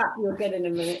of clap you'll get in a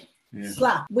minute. Yeah.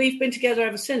 Slap. We've been together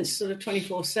ever since, sort of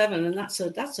 24/7, and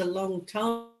that's a long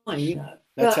time, you know.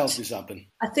 That tells me something.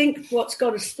 I think what's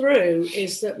got us through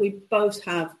is that we both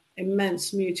have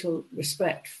immense mutual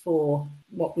respect for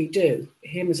what we do.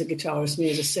 Him as a guitarist, me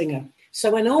as a singer. So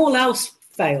when all else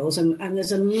fails and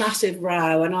there's a massive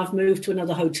row and I've moved to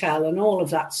another hotel and all of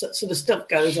that sort of stuff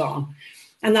goes on,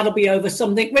 and that'll be over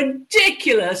something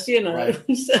ridiculous, you know.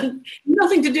 Right. So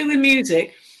nothing to do with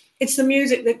music. It's the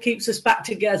music that keeps us back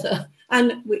together.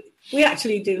 And we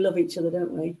actually do love each other,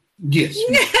 don't we? Yes.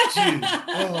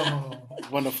 Oh,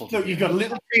 wonderful. Look, you've got a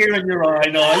little tear in your eye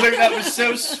now. Look, that was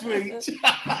so sweet.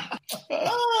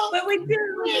 But we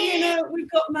do, you know, we've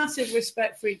got massive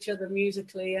respect for each other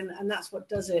musically, and that's what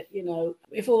does it, you know,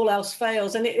 if all else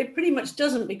fails. And it pretty much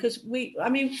doesn't, because we've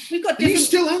got different... Are you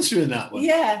still answering that one?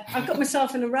 Yeah, I've got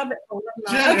myself in a rabbit hole,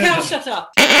 haven't I? Okay, I'll shut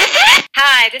up.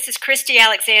 Hi, this is Christy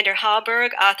Alexander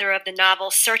Hallberg, author of the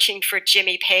novel Searching for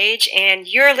Jimmy Page, and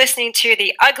you're listening to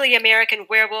the Ugly American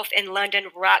Werewolf in London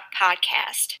Rock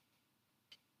Podcast.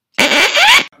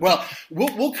 Well,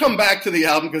 we'll come back to the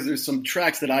album because there's some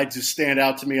tracks that I just stand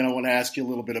out to me and I want to ask you a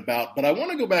little bit about. But I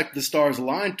want to go back to the Stars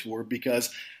Align tour because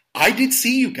I did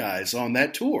see you guys on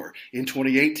that tour in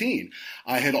 2018.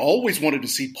 I had always wanted to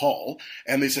see Paul,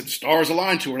 and they said Stars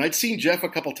Align tour. And I'd seen Jeff a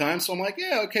couple times, so I'm like,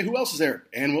 yeah, okay, who else is there?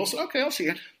 Ann Wilson, okay, I'll see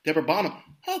you. Deborah Bonham.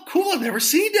 Oh, cool, I've never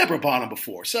seen Deborah Bonham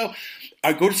before. So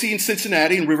I go to see in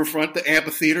Cincinnati in Riverfront, the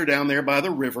amphitheater down there by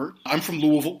the river. I'm from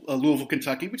Louisville,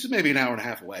 Kentucky, which is maybe an hour and a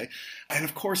half away. And,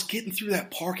 of course, getting through that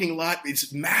parking lot,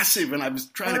 it's massive. And I was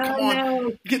trying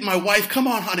to get my wife, come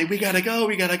on, honey, we got to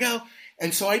go.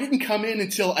 And so I didn't come in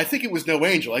until, I think it was No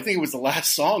Angel. I think it was the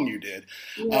last song you did.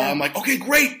 Yeah. I'm like, okay,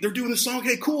 great. They're doing the song.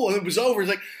 Okay, cool. And it was over. It's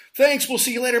like, thanks. We'll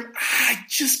see you later. I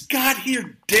just got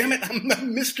here. Damn it. I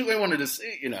missed who I wanted to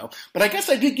see, you know. But I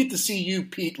guess I did get to see you,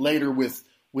 Pete, later with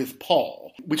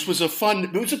Paul, which was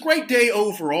it was a great day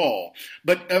overall.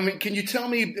 But, I mean, can you tell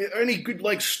me any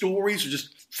good, stories or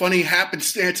just funny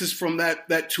happenstances from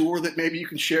that tour that maybe you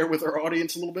can share with our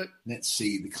audience a little bit? Let's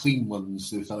see, the clean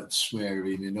ones without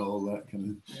swearing and all that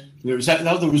kind of. There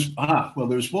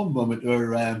was one moment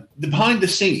where the behind the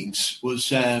scenes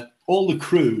was all the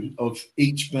crew of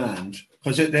each band,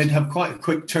 because they'd have quite a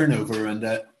quick turnover and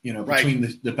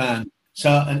between the band.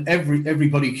 So and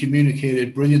everybody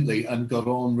communicated brilliantly and got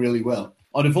on really well.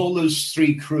 out of all those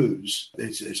three crews,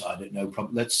 it's I don't know,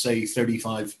 probably, let's say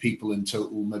 35 people in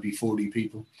total, maybe 40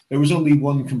 people. There was only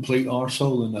one complete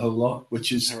arsehole in the whole lot,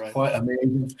 which is quite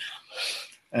amazing.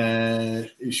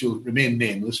 She'll remain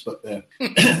nameless, but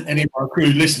any of our crew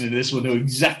listening to this will know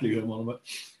exactly who I'm on about.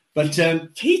 But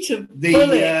Peter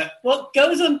Bullitt, what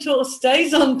goes on tour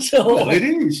stays on tour. Well, it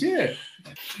is, yeah.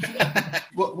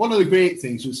 One of the great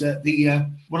things was that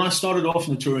when I started off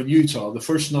on the tour in Utah, the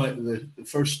first night of the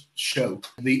first show,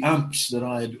 the amps that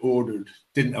I had ordered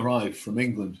didn't arrive from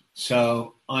England.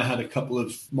 So I had a couple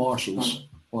of Marshalls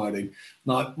wiring.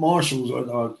 Now, Marshalls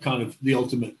are kind of the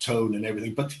ultimate tone and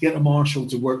everything, but to get a Marshall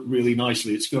to work really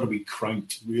nicely, it's got to be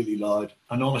cranked really loud.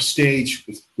 And on a stage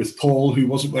with Paul, who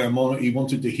wasn't wearing a monitor, he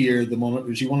wanted to hear the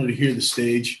monitors, he wanted to hear the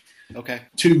stage. Okay.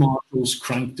 2 Marshalls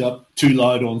cranked up, too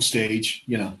loud on stage,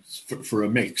 for a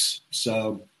mix.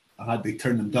 So I had to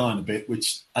turn them down a bit,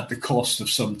 which at the cost of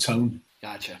some tone.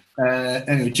 Gotcha.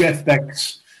 Anyway, Jeff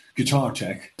Beck's guitar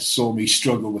tech saw me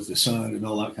struggle with the sound and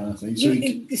all that kind of thing. So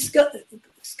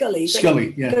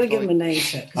Scully, yeah. Got to give him a name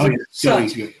check. Oh, yeah,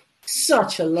 Scully's good.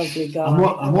 Such a lovely guy.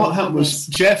 And what happened was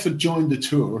Jeff had joined the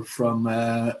tour from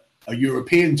a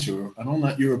European tour, and on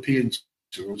that European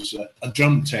tour was a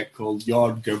drum tech called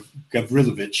Yard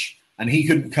Gavrilovich, and he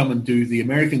couldn't come and do the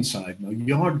American side. Now,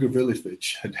 Yard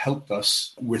Gavrilovich had helped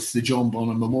us with the John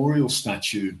Bonham Memorial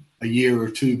statue a year or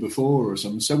two before or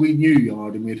something, so we knew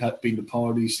Yard, and we'd been to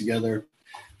parties together,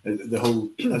 the whole,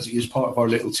 as he was part of our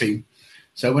little team.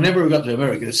 So whenever we got to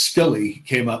America, Scully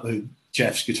came up with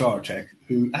Jeff's guitar tech,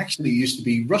 who actually used to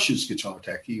be Rush's guitar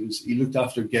tech. He looked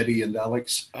after Geddy and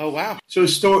Alex. Oh, wow. So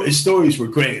his stories were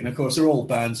great. And, of course, they're all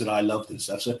bands that I loved and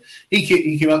stuff. So he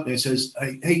came up there and says,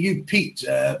 hey, you, Pete,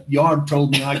 Yard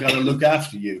told me I got to look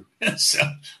after you. So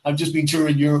I've just been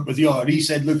touring Europe with Yard. He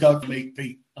said, look out for me,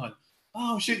 Pete.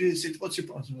 Oh, shit, what's your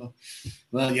problem?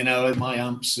 Well, my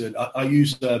amps, I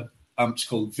use amps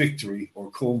called Victory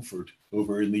or Comfort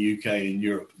over in the UK and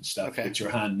Europe and stuff, which are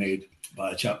handmade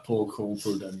by a chap, Paul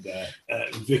Comfort, and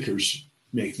Vickers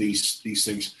make these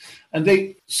things.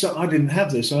 And so I didn't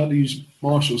have this. I had to use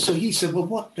Marshall. So he said, well,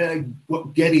 what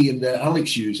Geddy and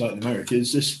Alex use out in America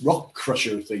is this rock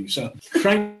crusher thing. So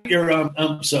crank your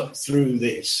amps up through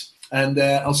this. And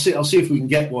I'll see if we can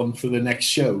get one for the next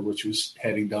show, which was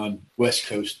heading down West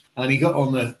Coast. And he got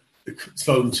on the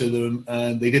phone to them,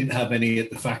 and they didn't have any at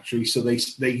the factory. So they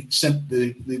sent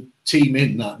the team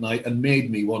in that night and made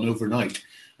me one overnight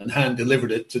and hand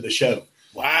delivered it to the show.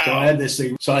 Wow. So I had this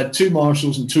thing. So I had 2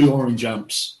 Marshalls and 2 Orange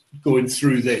amps going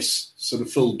through this sort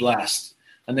of full blast.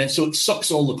 And then so it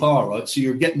sucks all the power out. So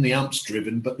you're getting the amps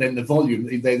driven, but then the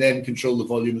volume, they then control the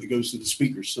volume that goes to the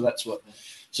speakers.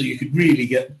 So you could really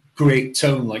get great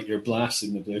tone like you're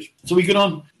blasting the dish. So we got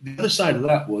on. The other side of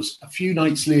that was a few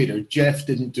nights later, Jeff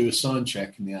didn't do a sound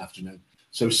check in the afternoon.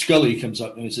 So Scully comes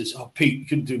up and he says, oh, Pete, you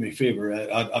couldn't do me a favor.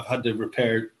 I've had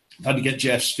to get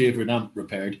Jeff's favorite amp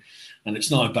repaired, and it's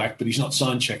now back, but he's not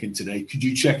sound checking today. Could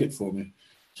you check it for me?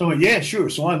 So I went, yeah, sure.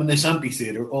 So I'm in this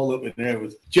amphitheater all up in there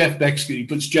with Jeff Beck's. He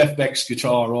puts Jeff Beck's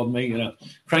guitar on me,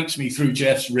 cranks me through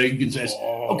Jeff's rig and says,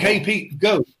 okay, Pete,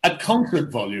 go at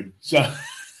concert volume. So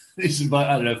this is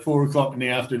about, 4 o'clock in the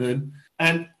afternoon.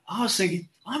 And I was thinking,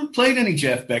 I haven't played any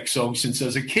Jeff Beck songs since I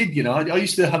was a kid, I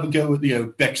used to have a go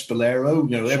at, Beck's Bolero,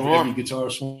 every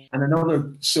guitar song. And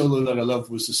another solo that I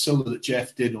loved was the solo that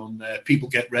Jeff did on People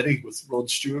Get Ready with Rod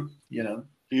Stewart,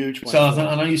 Huge one. So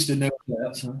I used to know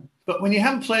that. So. But when you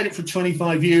haven't played it for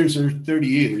 25 years or 30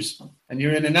 years, and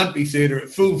you're in an amphitheater at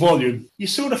full volume, you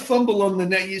sort of fumble on the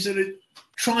neck, you sort of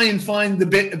try and find the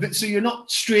bit a bit, so you're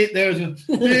not straight there.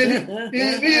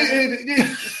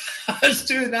 I was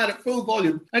doing that at full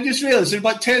volume. I just realised there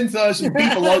were about 10,000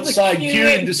 people outside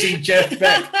queuing to see Jeff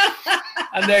Beck.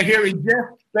 And they're hearing Jeff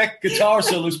Beck guitar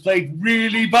solos played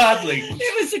really badly.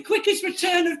 It was the quickest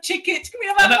return of tickets. Can we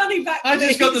have our money back? I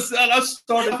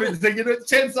started thinking,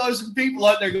 10,000 people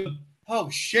out there going, oh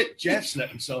shit, Jeff's let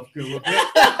himself go a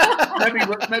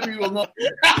bit. Maybe we'll not.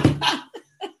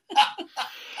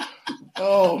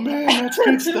 Oh man, that's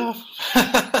good stuff.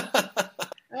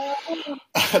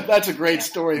 That's a great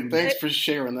story. Thanks for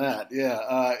sharing that.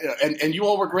 Yeah, and you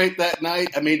all were great that night.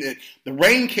 I mean, the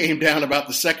rain came down about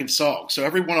the second song, so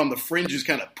everyone on the fringes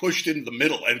kind of pushed into the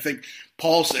middle. I think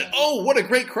Paul said, "Oh, what a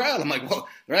great crowd!" I'm like, "Well,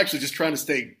 they're actually just trying to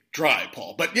stay dry,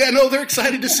 Paul." But yeah, no, they're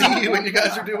excited to see you, and you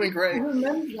guys are doing great. I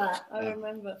remember that. I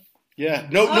remember. Yeah,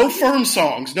 no firm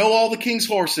songs, no All the King's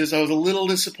Horses. I was a little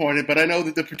disappointed, but I know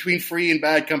that between Free and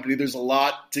Bad Company, there's a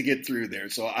lot to get through there,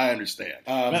 so I understand.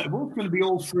 It wasn't going to be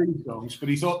all Free songs, but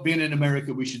he thought being in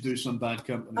America, we should do some Bad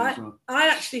Company as well. I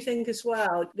actually think as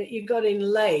well that you got in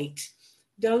late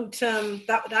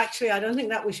that actually, I don't think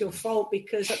that was your fault,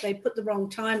 because they put the wrong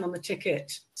time on the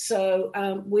ticket. So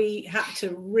we had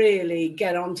to really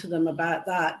get onto them about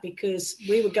that, because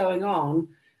we were going on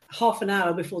half an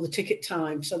hour before the ticket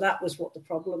time. So that was what the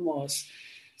problem was.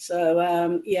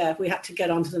 So, we had to get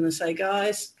onto them and say,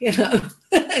 guys, you know,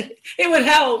 it would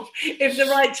help if the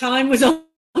right time was on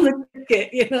the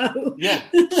ticket, you know. Yeah,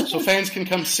 so fans can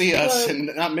come see us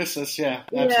and not miss us. Yeah,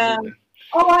 absolutely. Yeah.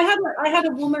 Oh, I had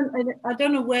a woman, and I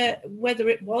don't know whether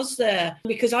it was there,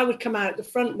 because I would come out the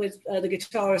front with the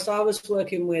guitarist I was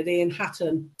working with, Ian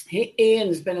Hatton.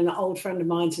 Ian's been an old friend of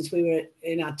mine since we were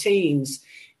in our teens.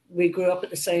 We grew up in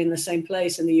the same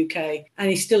place in the UK, and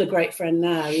he's still a great friend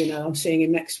now. You know, I'm seeing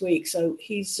him next week. So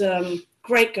he's a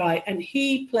great guy. And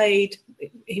he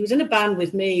was in a band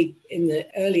with me in the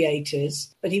early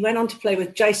 80s, but he went on to play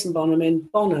with Jason Bonham in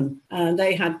Bonham. And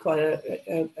they had quite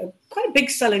a big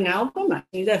selling album,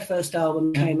 actually. Their first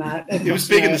album came out. It was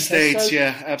big in the States.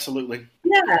 Yeah, absolutely.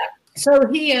 Yeah. So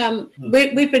he,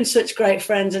 we've been such great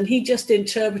friends, and he just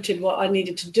interpreted what I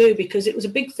needed to do, because it was a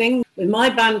big thing with my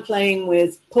band playing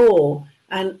with Paul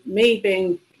and me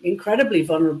being incredibly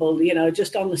vulnerable, you know,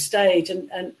 just on the stage.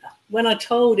 And when I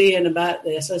told Ian about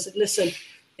this, I said, listen,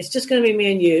 it's just going to be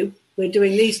me and you. We're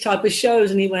doing these type of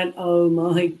shows. And he went, oh,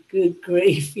 my good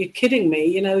grief, you're kidding me.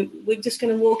 You know, we're just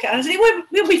going to walk out. I said,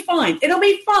 we'll be fine. It'll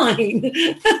be fine.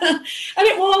 And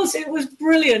it was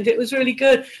brilliant. It was really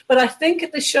good. But I think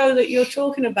at the show that you're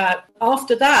talking about,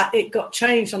 after that, it got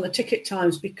changed on the ticket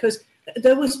times, because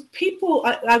there was people.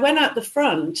 I went out the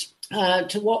front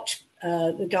to watch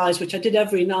the guys, which I did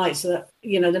every night, so that,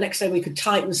 you know, the next day we could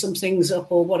tighten some things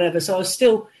up or whatever. So I was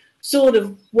still sort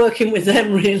of working with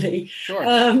them, really, sure.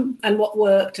 And what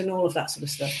worked and all of that sort of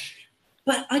stuff.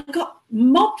 But I got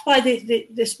mobbed by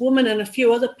this woman and a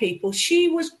few other people. She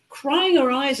was crying her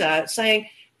eyes out, saying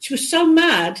she was so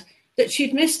mad that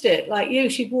she'd missed it. Like you,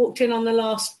 she'd walked in on the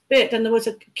last bit, and there was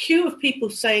a queue of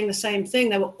people saying the same thing.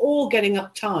 They were all getting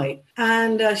uptight.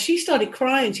 And she started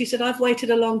crying. She said, I've waited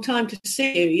a long time to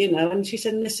see you, you know. And she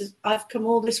said, I've come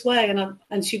all this way.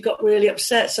 And she got really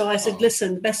upset. So I said,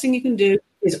 listen, the best thing you can do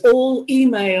is all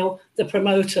email the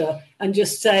promoter and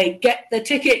just say, get the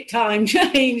ticket time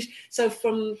changed. So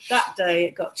from that day,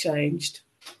 it got changed.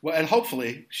 Well, and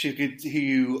hopefully she could hear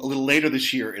you a little later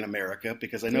this year in America,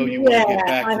 because I know you want to get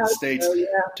back to the States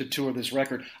to tour this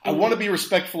record. I want to be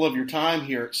respectful of your time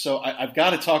here, so I've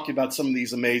got to talk to you about some of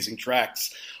these amazing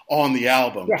tracks on the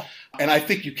album. Yeah. And I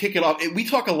think you kick it off. We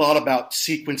talk a lot about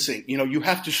sequencing. You know, you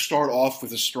have to start off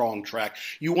with a strong track.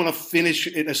 You want to finish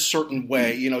it a certain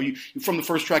way. You know, from the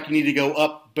first track, you need to go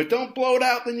up, but don't blow it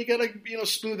out. Then you got to, you know,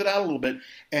 smooth it out a little bit.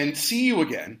 And See You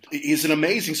Again is an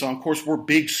amazing song. Of course, we're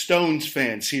big Stones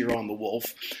fans here on The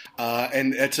Wolf.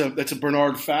 And that's a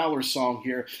Bernard Fowler song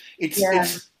here.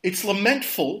 It's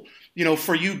lamentful, you know,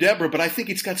 for you, Deborah, but I think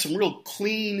it's got some real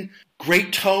clean,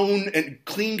 great tone and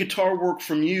clean guitar work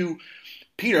from you,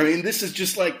 Peter. I mean, this is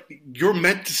just like, you're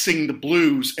meant to sing the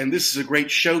blues, and this is a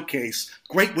great showcase,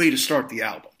 great way to start the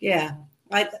album. Yeah,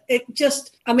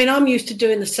 I'm used to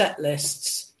doing the set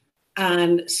lists,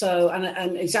 and so,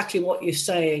 and exactly what you're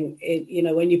saying, you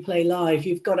know, when you play live,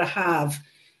 you've got to have,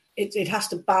 it has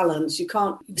to balance. You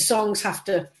can't, the songs have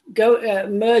to go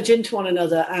merge into one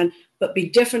another, but be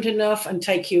different enough and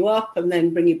take you up and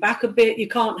then bring you back a bit. You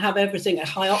can't have everything at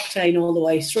high octane all the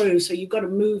way through, so you've got to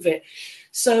move it.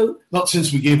 So not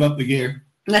since we gave up the gear.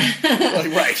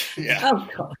 Right, yeah. Oh,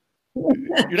 God.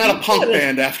 You're not a punk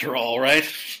band after all, right?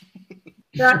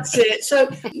 That's it.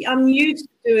 So I'm used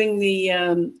to doing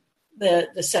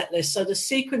the set list. So the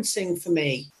sequencing for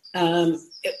me,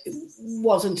 it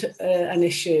wasn't an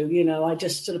issue. You know, I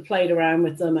just sort of played around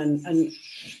with them and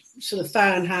sort of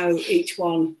found how each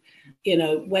one, you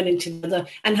know, went into the other,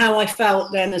 and how I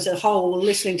felt then as a whole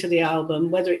listening to the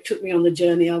album, whether it took me on the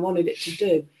journey I wanted it to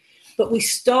do. But we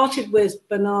started with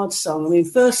Bernard's song. I mean,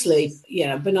 firstly,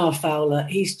 Bernard Fowler,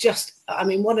 he's just, I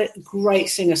mean, what a great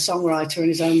singer-songwriter in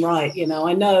his own right. You know,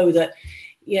 I know that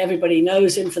everybody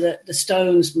knows him for the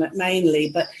Stones mainly,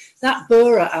 but that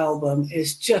Burra album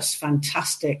is just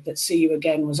fantastic that See You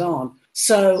Again was on.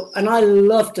 So, and I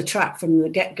loved the track from the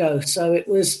get-go. So it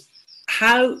was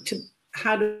how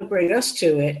to bring us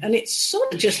to it. And it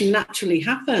sort of just naturally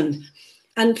happened.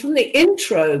 And from the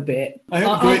intro bit, I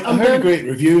heard a great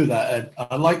review of that.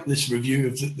 I like this review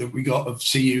that we got of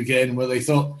See You Again, where they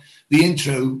thought the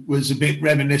intro was a bit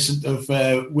reminiscent of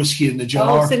Whiskey in the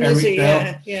Jar. Thin Lizzy,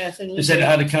 yeah, Thin Lizzy. They said it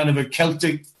had a kind of a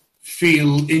Celtic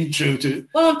feel intro to,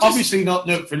 obviously not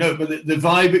note for note, but the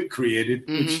vibe it created,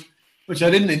 which I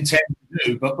didn't intend to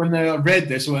do. But when I read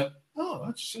this, I went, oh,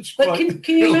 it's But quite...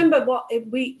 can you remember what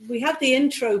we had the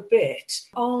intro bit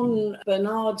on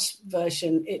Bernard's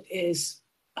version? It is,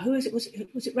 who is it? Was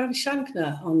it Ravi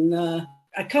Shankar on?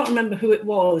 I can't remember who it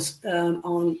was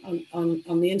on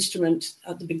the instrument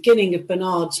at the beginning of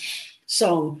Bernard's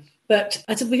song. But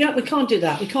I said, we can't do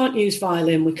that. We can't use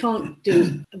violin. We can't,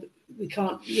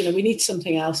 we need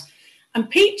something else. And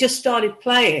Pete just started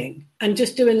playing and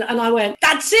just doing, and I went,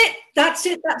 that's it.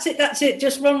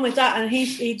 Just run with that. And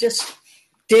he just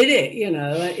did it,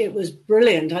 it was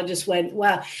brilliant. I just went,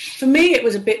 wow. For me, it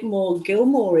was a bit more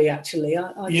Gilmore-y, actually.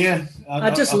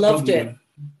 I just loved it.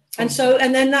 And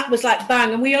then that was like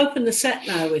bang, and we open the set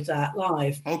now with that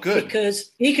live. Oh, good.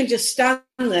 Because he can just stand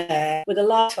there with a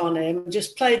light on him and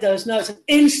just play those notes, and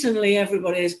instantly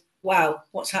everybody is, wow,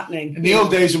 what's happening? In the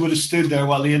old days, I would have stood there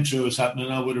while the intro was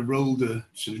happening. I would have rolled a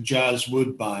sort of jazz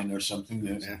woodbine or something.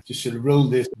 Just sort of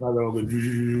rolled this.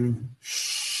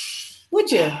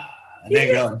 Would you? And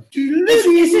then go.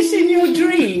 Is this in your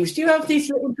dreams? Do you have these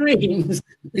little dreams?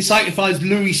 It's like if I was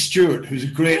Louis Stewart, who's a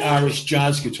great Irish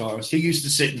jazz guitarist. He used to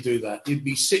sit and do that. He'd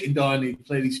be sitting down, he'd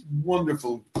play these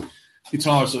wonderful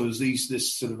guitars. So it was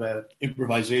this sort of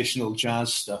improvisational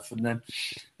jazz stuff. And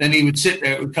then he would sit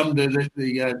there. It would come to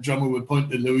the drummer would point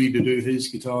to Louis to do his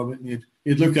guitar bit, and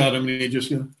you'd look at him and he'd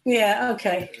just go, yeah,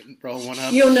 okay. Roll one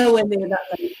up. You'll know when they're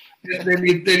that late. Then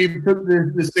he'd put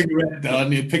the cigarette down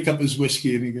and he'd pick up his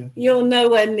whiskey and he'd go. You're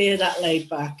nowhere near that laid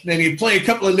back. Then he'd play a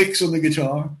couple of licks on the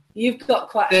guitar. You've got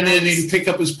quite. Then he'd pick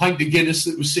up his pint of Guinness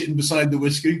that was sitting beside the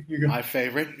whiskey. You go, my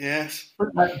favorite, yes.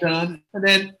 Put that down, and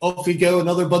then off he'd go,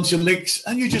 another bunch of licks,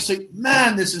 and you just think,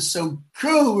 man, this is so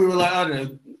cool. We were like, I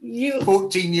don't know,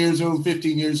 14 years old,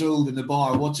 15 years old in the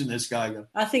bar watching this guy go.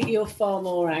 I think you're far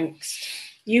more angst.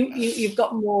 You've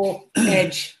got more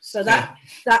edge, so that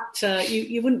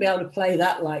you wouldn't be able to play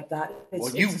that like that.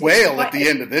 You wail at the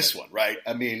end of this one, right?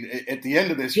 I mean, at the end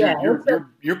of this,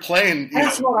 you're playing.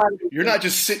 You're not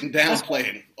just sitting down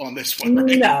playing on this one,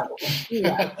 right? No.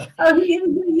 Oh,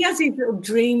 he has these little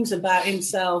dreams about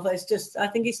himself. It's just, I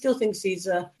think he still thinks you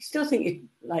still think you're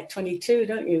like 22,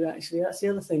 don't you? Actually, that's the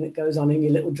other thing that goes on in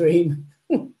your little dream.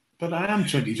 But I am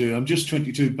 22. I'm just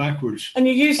 22 backwards. And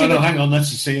you usually. Oh no, hang on,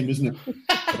 that's the same, isn't it?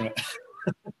 Right.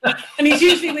 And he's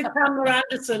usually with Pamela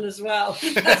Anderson as well.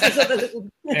 That's his other little.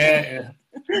 Yeah.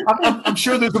 I'm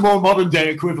sure there's a more modern day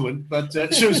equivalent, but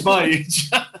shows my age.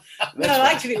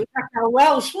 Actually, it was Raquel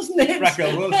Welch, wasn't it?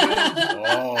 Raquel Welch.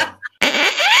 Oh.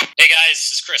 Hey guys,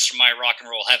 this is Chris from My Rock and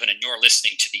Roll Heaven, and you're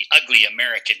listening to the Ugly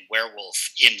American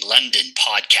Werewolf in London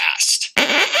podcast.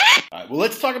 All right, well,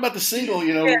 let's talk about the single.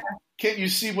 Can't You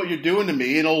See What You're Doing to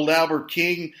Me? An old Albert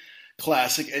King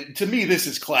classic. And to me, this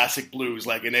is classic blues,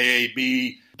 like an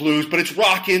AAB blues, but it's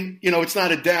rocking. It's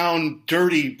not a down,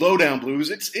 dirty, low down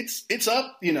blues. It's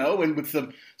up, and with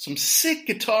some sick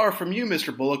guitar from you,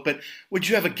 Mr. Bullock. But would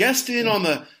you have a guest in on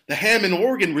the Hammond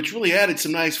organ, which really added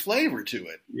some nice flavor to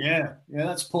it? Yeah,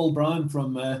 that's Paul Brown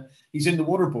from. He's in the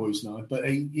Waterboys now, but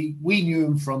we knew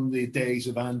him from the days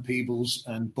of Ann Peebles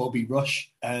and Bobby Rush.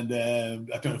 And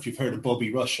I don't know if you've heard of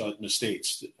Bobby Rush out in the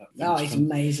States. He's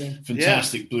amazing.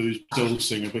 Fantastic blues soul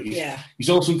singer, but he's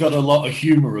also got a lot of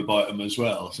humor about him as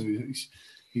well. So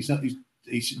he's a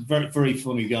very, very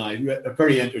funny guy,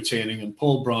 very entertaining. And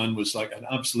Paul Brown was like an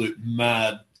absolute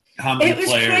mad Hammond player. It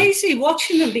was crazy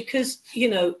watching them because,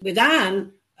 with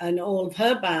Anne and all of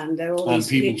her band, they're all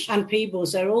Ann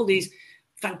Peebles, they're all these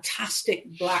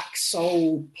fantastic black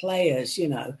soul players,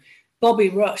 Bobby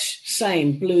Rush,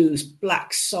 same, blues,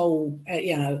 black soul,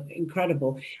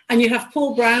 incredible. And you have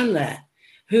Paul Brown there,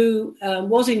 who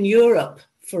was in Europe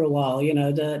for a while,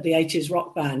 the 80s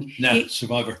rock band.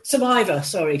 Survivor,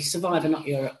 not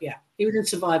Europe, yeah. He was in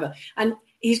Survivor. And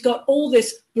he's got all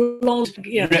this blonde,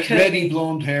 reddy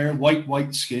blonde hair,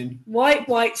 white skin.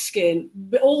 White skin,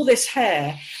 all this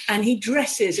hair, and he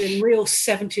dresses in real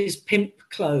 70s pimp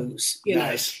clothes,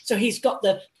 Nice. So he's got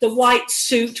the white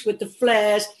suit with the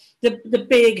flares, the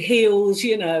big heels,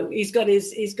 he's got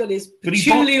his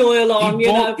patchouli oil on,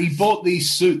 He bought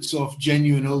these suits off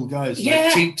genuine old guys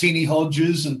like Teenie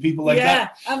Hodges and people like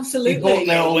that. Yeah, absolutely. He bought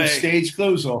their old stage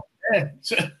clothes off. Yeah.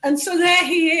 And so there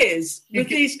he is with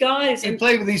these guys. And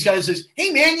play with these guys and says,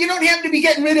 hey man, you don't have to be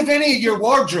getting rid of any of your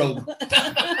wardrobe. But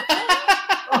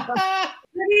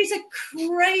he's a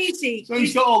crazy. So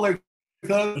he's got all their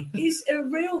clothes. He's a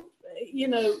real,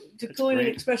 to coin an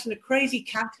expression, a crazy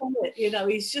cat on it.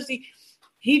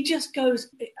 He just goes.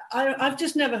 I've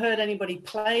just never heard anybody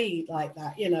play like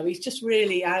that. He's just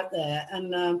really out there,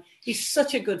 and he's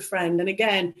such a good friend. And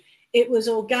again, it was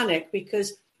organic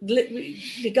because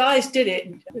the guys did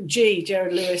it.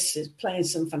 Jared Lewis is playing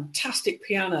some fantastic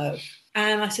piano,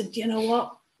 and I said, you know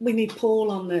what? we need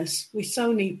Paul on this. We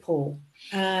so need Paul.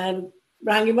 And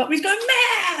rang him up. He's going,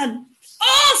 man,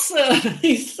 awesome.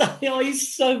 He's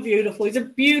so beautiful. He's a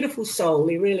beautiful soul.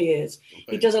 He really is.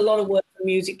 He does a lot of work for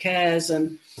Music Cares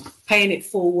and paying it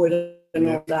forward and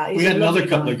all that. We had another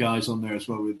couple of guys on there as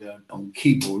well with on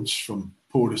keyboards from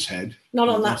Portishead. Not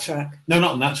on that track. No,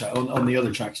 not on that track. On the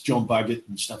other tracks, John Baggett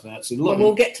and stuff like that. So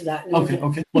we'll get to that.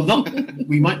 Okay. Well,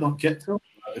 we might not get to it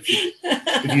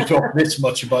if you talk this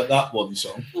much about that one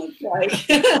song.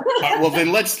 Okay. All right, well,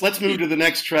 then let's move to the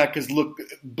next track because look,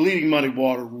 Bleeding Muddy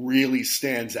Water really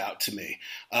stands out to me,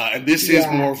 and this is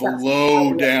more of a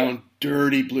low down,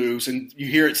 dirty blues, and you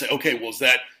hear it say, okay, well,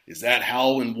 is that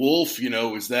Howlin' Wolf?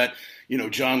 Is that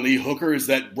John Lee Hooker? Is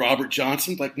that Robert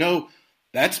Johnson? Like, no.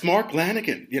 That's Mark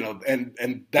Lanegan,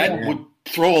 and that would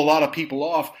throw a lot of people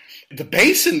off. The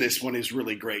bass in this one is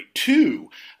really great too.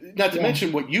 Not to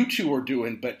mention what you two are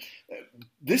doing, but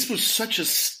this was such a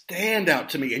standout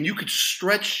to me, and you could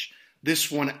stretch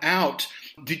this one out.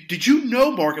 Did you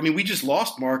know Mark? I mean, we just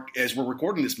lost Mark as we're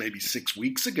recording this maybe 6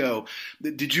 weeks ago.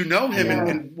 Did you know him,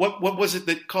 and what was it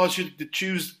that caused you to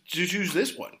choose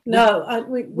this one? No,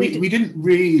 we didn't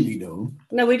really know.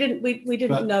 No, we didn't. We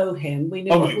didn't know him. We knew.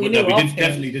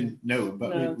 Definitely didn't know him,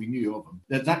 but we knew of him.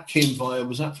 That came via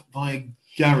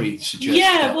Gary suggested.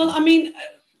 Yeah, well, I mean,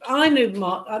 I knew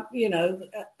Mark. I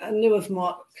knew of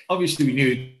Mark. Obviously, we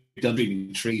knew he'd done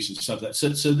Bleeding Trees and stuff like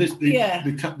that. So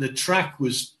the track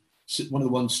was. One of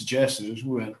the ones suggested,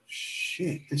 we went,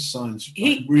 shit, this sounds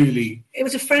really. It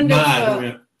was a friend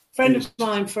mad. of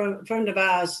mine, friend of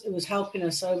ours, who was helping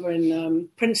us over in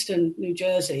Princeton, New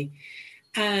Jersey,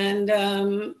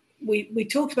 and we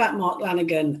talked about Mark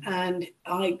Lanegan, and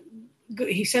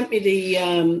he sent me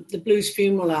the Blues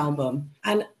Funeral album,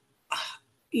 and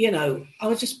I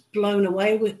was just blown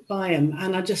away by him,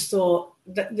 and I just thought,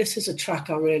 that this is a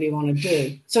track I really want to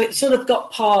do. So it sort of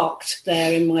got parked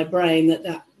there in my brain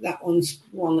that one's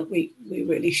one that we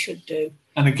really should do.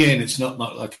 And again, it's not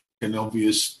like an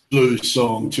obvious blues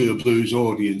song to a blues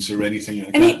audience or anything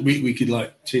like that. We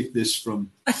could take this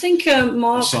from I think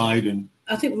Mark side and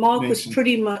I think Mark was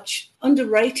pretty much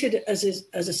underrated as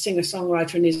a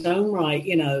singer-songwriter in his own right.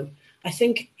 I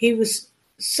think he was.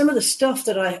 Some of the stuff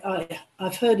that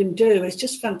I've heard him do is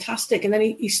just fantastic. And then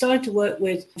he started to work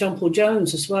with John Paul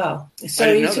Jones as well.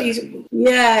 So he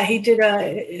did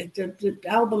the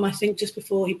album, I think, just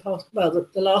before he passed. Well,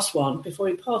 the last one before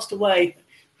he passed away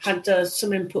had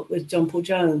some input with John Paul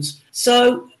Jones.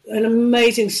 So an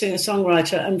amazing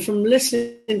singer-songwriter. And from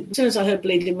listening, as soon as I heard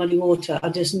Bleeding Muddy Water, I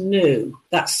just knew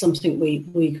that's something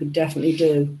we could definitely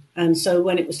do. And so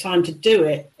when it was time to do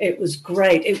it, it was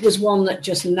great. It was one that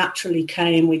just naturally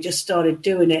came. We just started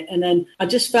doing it. And then I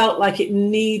just felt like it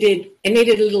needed a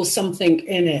little something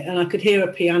in it. And I could hear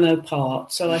a piano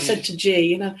part. So I said to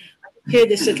G, I could hear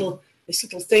this little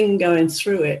thing going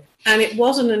through it. And it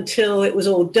wasn't until it was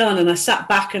all done and I sat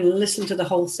back and listened to the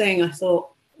whole thing, I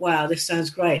thought, wow, this sounds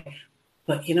great.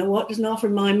 But you know what? Doesn't half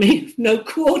remind me of No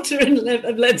Quarter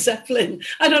of Led Zeppelin.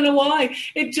 I don't know why.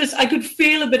 I could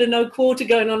feel a bit of No Quarter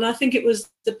going on. I think it was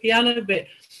the piano bit.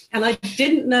 And I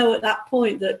didn't know at that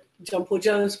point that John Paul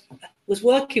Jones was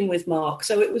working with Mark.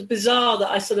 So it was bizarre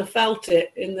that I sort of felt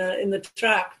it in the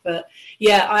track. But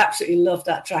yeah, I absolutely love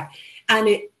that track. And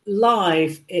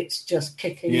live, it's just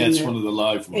kicking. Yeah, it's one of the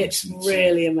live ones. It's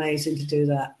really amazing to do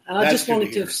that. And I just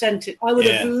wanted to have sent it. I would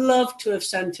have loved to have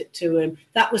sent it to him.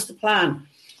 That was the plan.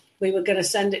 We were going to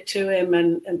send it to him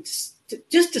and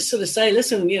just to sort of say,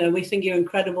 listen, we think you're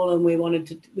incredible and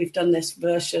we've done this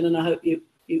version and I hope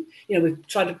we've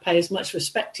tried to pay as much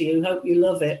respect to you. Hope you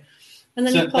love it. And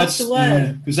then he passed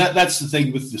away. Because that's the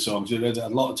thing with the songs. A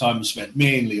lot of time was spent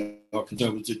mainly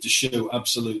to show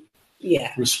absolute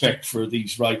respect for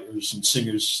these writers and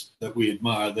singers that we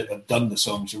admire that have done the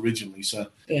songs originally. So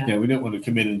we don't want to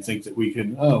come in and think that we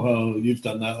can, you've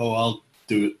done that, I'll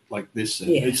do it like this.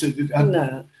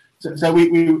 No. So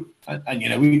we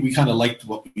kind of liked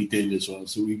what we did as well.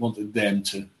 So we wanted them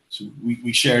to. So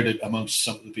we shared it amongst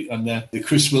some of the people. And the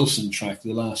Chris Wilson track,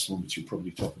 the last one, which you'll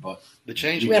probably talk about. The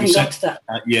Change. We haven't got to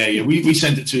that. We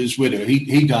sent it to his widow.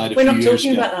 He died a few years ago. We're not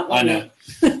talking about that one. I know.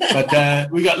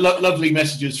 But we got lovely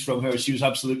messages from her. She was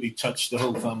absolutely touched. The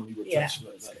whole family were touched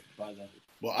by that.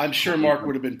 Well, I'm sure Mark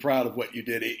would have been proud of what you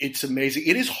did. It's amazing.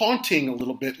 It is haunting a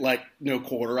little bit like No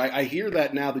Quarter. I hear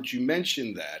that now that you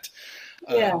mentioned that.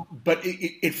 But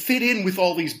it fit in with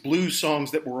all these blues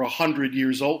songs that were 100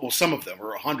 years old. Well, some of them were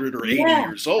 100 or 80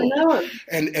 years old.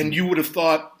 And you would have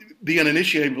thought, the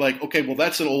uninitiated, like, okay, well,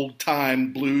 that's an old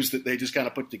time blues that they just kind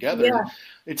of put together. Yeah.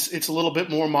 It's a little bit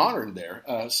more modern there.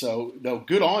 So no,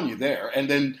 good on you there. And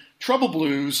then Trouble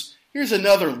Blues, here's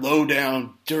another low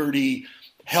down, dirty,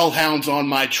 Hellhounds on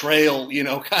My Trail,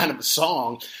 kind of a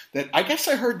song that I guess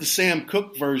I heard the Sam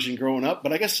Cooke version growing up,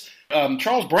 but I guess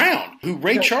Charles Brown, who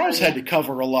Ray Charles had to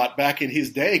cover a lot back in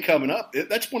his day coming up,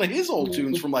 that's one of his old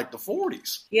tunes from like the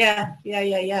 40s. Yeah.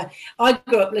 I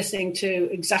grew up listening to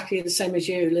exactly the same as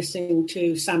you, listening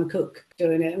to Sam Cooke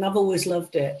doing it, and I've always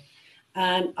loved it.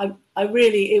 And I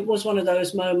really, it was one of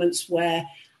those moments where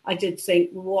I did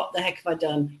think, what the heck have I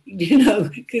done?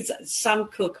 Because Sam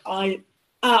Cooke, I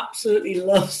absolutely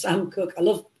love Sam Cooke. I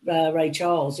love Ray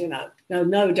Charles,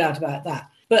 no doubt about that.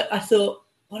 But I thought,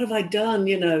 what have I done,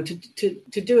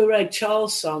 to do a Ray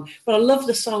Charles song? But I love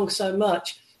the song so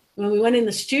much. When we went in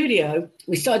the studio,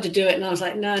 we started to do it, and I was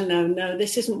like, no,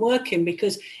 this isn't working,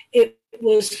 because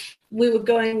we were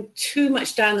going too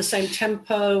much down the same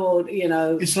tempo, or,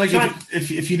 It's like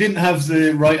if you didn't have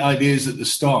the right ideas at the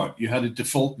start, you had a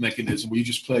default mechanism where you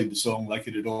just played the song like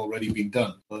it had already been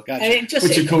done. Gotcha.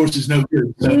 Which, of course, is no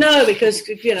good. So. No, because,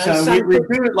 So we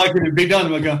do it like it had been done,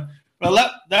 and we go,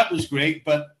 well, that was great,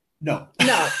 but no.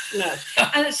 No.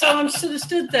 And so I'm sort of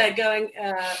stood there going,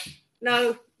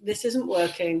 no, this isn't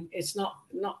working. It's not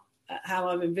how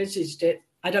I've envisaged it.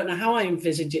 I don't know how I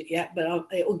envisage it yet, but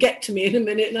it will get to me in a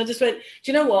minute. And I just went,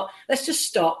 do you know what? Let's just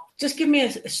stop. Just give me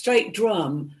a straight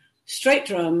drums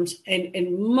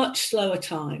in much slower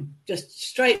time. Just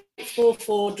straight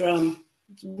 4/4 drum,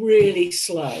 really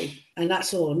slow. And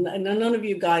that's all. And none of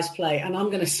you guys play. And I'm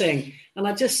going to sing. And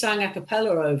I just sang a cappella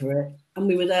over it. And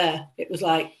we were there. It was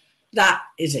like, that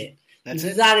is it. That's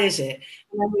it. That is it.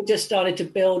 And then we just started to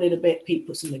build it a bit. Pete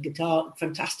put some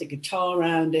fantastic guitar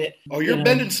around it. Oh, you're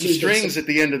bending some strings at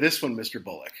the end of this one, Mr.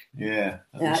 Bullock. Yeah.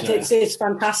 It's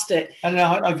fantastic. And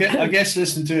I guess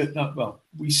listen to it.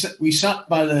 We sat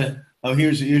by the. Oh,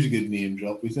 here's a good name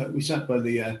drop. We sat by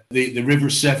the River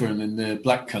Severn in the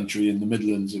Black Country in the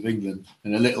Midlands of England,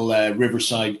 in a little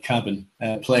riverside cabin,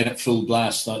 playing at full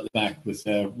blast out the back with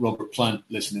Robert Plant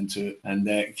listening to it, and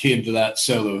came to that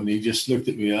solo, and he just looked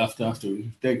at me after it was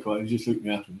dead quiet. He just looked at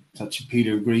me after, touch of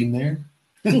Peter Green there.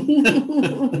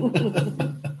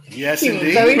 Yes,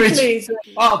 indeed. Very pleased.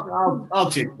 I'll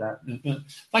take that.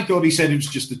 Thank God he said it was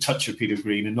just a touch of Peter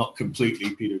Green and not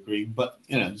completely Peter Green, but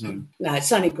No, it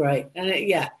sounded great, and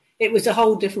it was a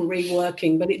whole different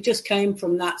reworking, but it just came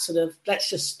from that sort of, let's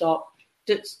just stop,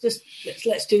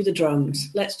 let's do the drums,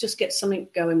 let's just get something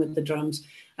going with the drums,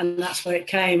 and that's where it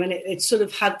came, and it sort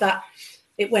of had that.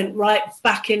 It went right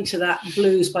back into that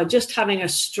blues by just having a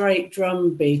straight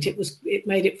drum beat. It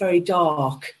made it very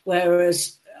dark,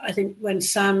 whereas I think when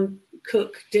Sam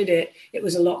Cooke did it, it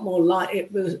was a lot more light.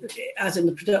 It was, as in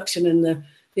the production and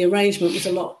the arrangement, was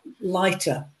a lot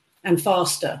lighter and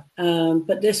faster.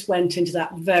 But this went into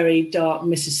that very dark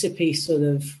Mississippi sort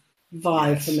of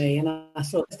vibe for me, and I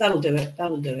thought that'll do it.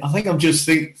 I think I'm just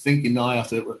thinking now,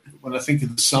 after when I think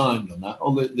of the sound on that,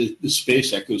 all the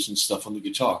space echoes and stuff on the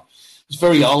guitar. It's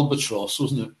very Albatross,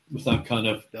 wasn't it? With that kind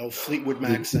of the Fleetwood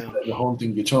Mac sound, the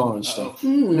haunting guitar and stuff.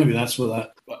 Maybe that's what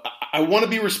that. I want to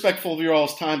be respectful of your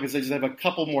all's time because I just have a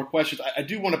couple more questions. I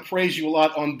do want to praise you a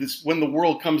lot on this "When the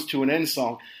World Comes to an End"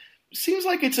 song. Seems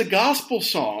like it's a gospel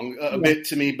song a bit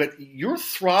to me, but you're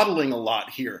throttling a lot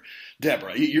here,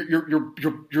 Deborah.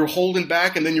 You're holding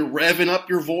back, and then you're revving up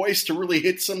your voice to really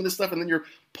hit some of this stuff, and then you're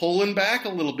pulling back a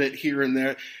little bit here and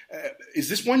there. Is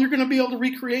this one you're going to be able to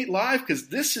recreate live? Because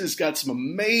this has got some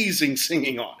amazing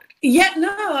singing on it. Yeah,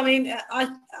 no, I mean,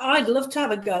 I'd love to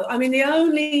have a go. I mean, the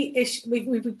only issue,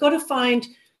 we've got to find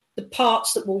the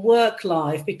parts that will work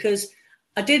live, because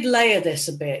I did layer this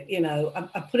a bit,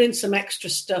 I put in some extra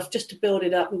stuff just to build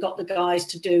it up and got the guys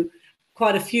to do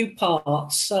quite a few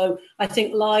parts. So I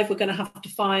think live we're going to have to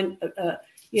find, a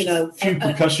few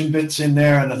percussion bits in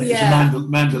there, and I think there's a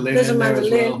mandolin. There's a mandolin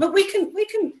there as well. But we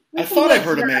can. I thought I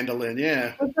heard a mandolin.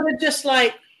 Yeah, we've got to just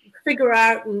figure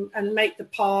out and make the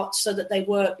parts so that they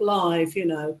work live,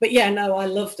 But yeah, no, I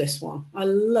love this one. I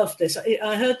love this.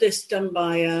 I heard this done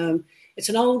by. It's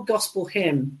an old gospel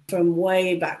hymn from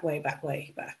way back.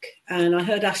 And I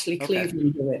heard Ashley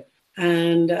Cleveland do it.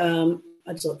 And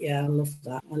I thought, I love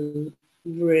that. I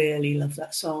really love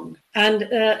that song. And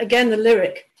again, the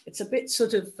lyric, it's a bit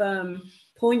sort of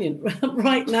poignant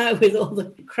right now with all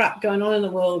the crap going on in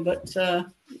the world. But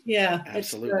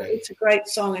absolutely. It's a great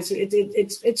song.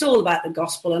 It's all about the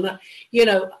gospel. And,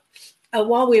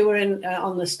 while we were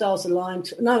on the Stars Align,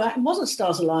 no, it wasn't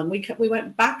Stars Align. We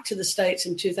went back to the States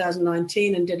in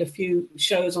 2019 and did a few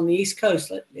shows on the East Coast,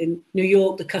 like in New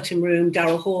York, the Cutting Room,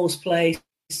 Daryl Hall's place,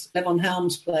 Levon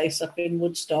Helm's place up in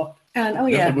Woodstock. And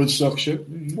the Woodstock show.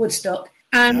 Woodstock.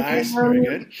 And nice, very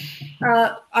good.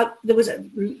 There was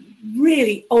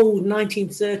really old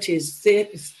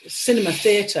 1930s cinema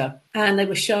theatre, and they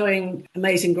were showing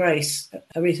Amazing Grace,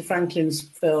 Aretha Franklin's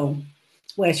film,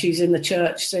 where she's in the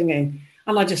church singing.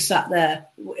 And I just sat there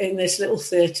in this little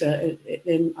theatre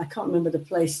in I can't remember the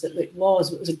place that it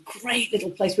was. It was a great little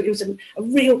place, but it was a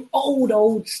real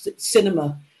old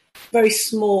cinema, very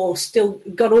small, still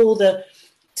got all the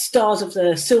stars of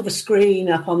the silver screen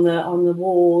up on the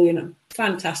wall, you know,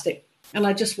 fantastic. And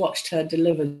I just watched her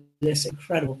deliver this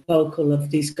incredible vocal of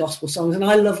these gospel songs. And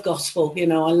I love gospel, you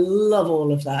know, I love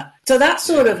all of that. So that's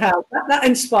sort of how that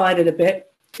inspired it a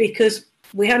bit, because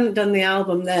we hadn't done the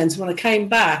album then. So when I came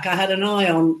back, I had an eye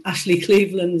on Ashley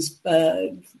Cleveland's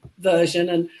version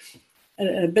and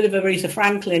a bit of Aretha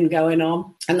Franklin going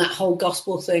on and that whole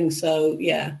gospel thing. So,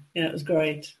 yeah, it was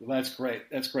great. Well, that's great.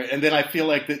 That's great. And then I feel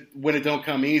like that When It Don't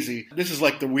Come Easy, this is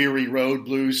like the Weary Road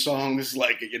Blues song. This is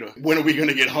like, you know, when are we going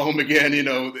to get home again? You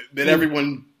know, that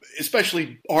everyone,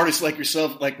 especially artists like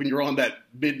yourself, like when you're on that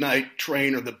midnight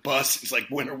train or the bus, it's like,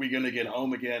 when are we going to get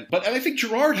home again? But I think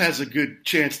Gerard has a good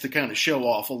chance to kind of show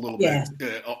off a little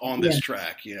bit on this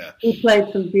track. Yeah. He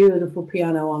played some beautiful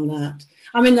piano on that.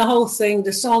 I mean, the whole thing,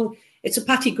 the song, it's a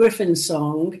Patty Griffin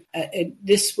song.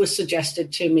 This was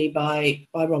suggested to me by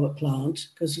Robert Plant,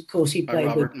 because, of course, he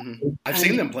played with I've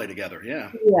seen them play together,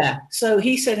 yeah. Yeah. So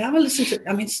he said, have a listen to it.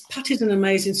 I mean, Patty's an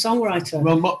amazing songwriter.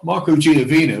 Well, Marco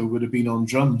Giovino would have been on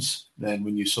drums then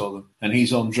when you saw them. And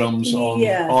he's on drums on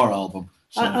our album.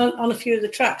 So. On a few of the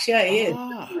tracks, he is.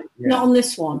 Not on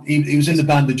this one. He was in the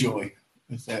Band of Joy.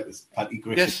 With Patty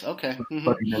Griffin. Yes, okay.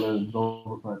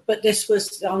 But this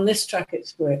was on this track.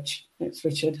 It's Rich. It's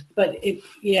Richard. But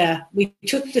we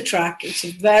took the track. It's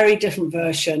a very different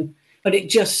version, but it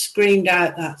just screamed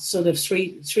out that sort of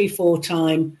 3/4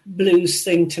 time blues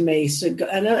thing to me. So,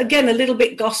 and again, a little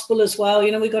bit gospel as well.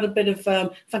 You know, we got a bit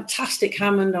of fantastic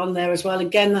Hammond on there as well.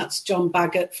 Again, that's John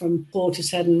Baggott from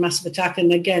Portishead and Massive Attack,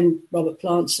 and again Robert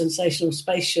Plant's Sensational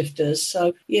Space Shifters.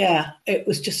 So yeah, it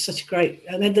was just such a great.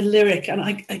 And then the lyric,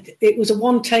 and it was a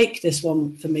one take. This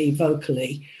one for me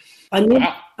vocally,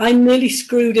 I nearly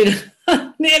screwed it.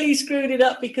 Nearly screwed it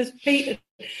up because Peter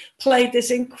played this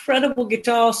incredible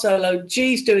guitar solo.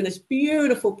 G's doing this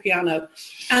beautiful piano,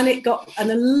 and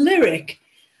the lyric,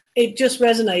 it just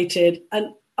resonated.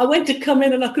 And I went to come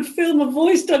in, and I could feel my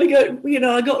voice starting to go. You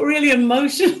know, I got really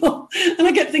emotional, and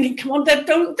I kept thinking, "Come on, Deb,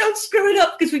 don't screw it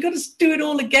up, because we got to do it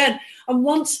all again." And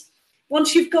once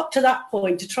you've got to that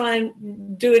point to try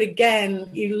and do it again,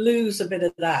 you lose a bit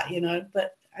of that, you know.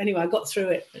 But anyway, I got through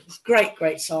it. It's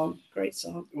great song. Great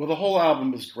song. Well, the whole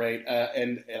album was great,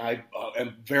 and I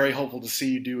am very hopeful to see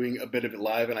you doing a bit of it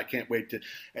live, and I can't wait to.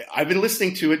 I've been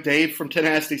listening to it. Dave from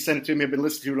Tenacity sent it to me. I've been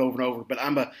listening to it over and over, but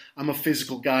I'm a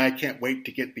physical guy. I can't wait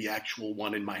to get the actual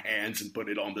one in my hands and put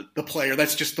it on the player.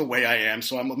 That's just the way I am,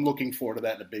 so I'm looking forward to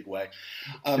that in a big way.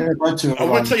 I want to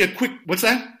tell you a quick. What's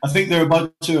that? I think they're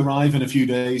about to arrive in a few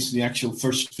days. The actual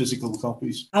first physical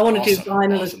copies. I want to do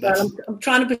vinyl as well. I'm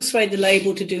trying to persuade the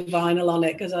label to do vinyl on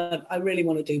it, because I really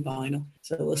want to do vinyl.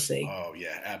 So we'll see. Oh,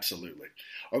 yeah, absolutely.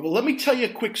 All right, well, let me tell you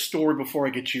a quick story before I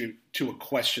get you to a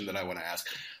question that I want to ask.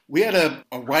 We had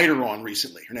a writer on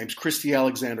recently. Her name's Christy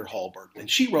Alexander Hallberg, and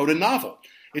she wrote a novel.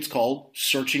 It's called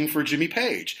Searching for Jimmy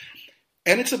Page.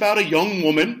 And it's about a young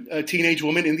woman, a teenage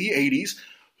woman in the 80s,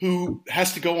 who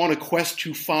has to go on a quest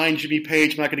to find Jimmy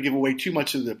Page. I'm not going to give away too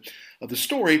much of the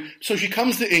story. So she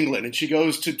comes to England, and she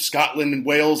goes to Scotland and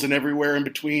Wales and everywhere in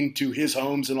between to his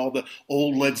homes and all the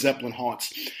old Led Zeppelin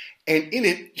haunts. And in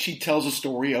it, she tells a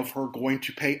story of her going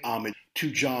to pay homage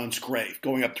to John's grave,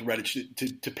 going up to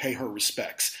Redditch to pay her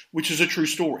respects, which is a true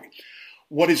story.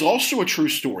 What is also a true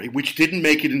story, which didn't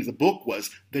make it into the book,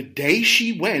 was the day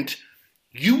she went,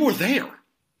 you were there.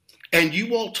 And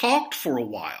you all talked for a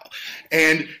while.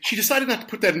 And she decided not to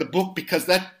put that in the book because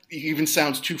that even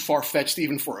sounds too far-fetched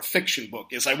even for a fiction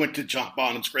book, as I went to John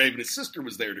Bonham's grave and his sister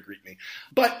was there to greet me.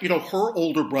 But, you know, her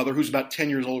older brother, who's about 10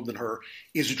 years older than her,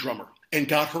 is a drummer and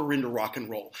got her into rock and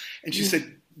roll. And she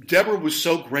said, Deborah was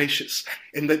so gracious,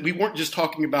 and that we weren't just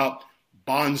talking about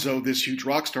Bonzo, this huge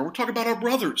rock star. We're talking about our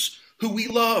brothers who we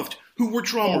loved, who were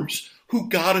drummers, who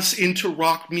got us into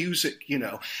rock music, you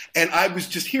know. And I was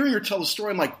just hearing her tell the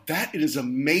story. I'm like, that is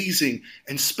amazing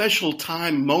and special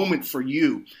time moment for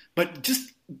you. But just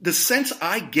the sense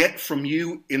I get from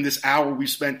you in this hour we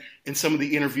spent in some of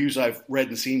the interviews I've read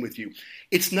and seen with you,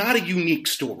 it's not a unique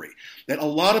story. That a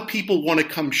lot of people want to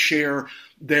come share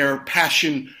their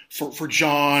passion for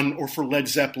John or for Led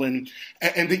Zeppelin,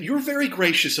 and that you're very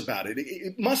gracious about it.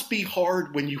 It must be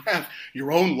hard when you have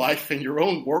your own life and your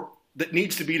own work that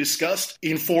needs to be discussed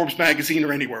in Forbes magazine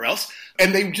or anywhere else,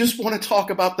 and they just want to talk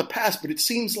about the past. But it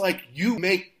seems like you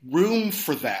make room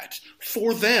for that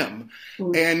for them,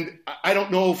 and I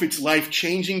don't know if it's life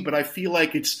changing, but I feel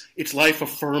like it's life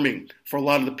affirming for a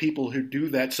lot of the people who do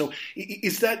that. So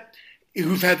is that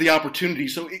who've had the opportunity?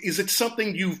 So is it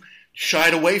something you've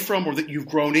shied away from, or that you've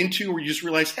grown into, or you just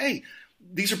realize, hey,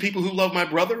 these are people who love my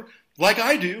brother like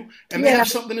I do, and they have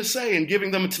something to say, and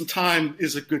giving them some time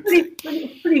is a good thing.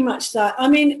 Pretty much that. I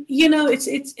mean, it's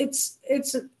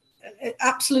an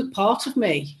absolute part of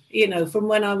me, from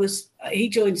when he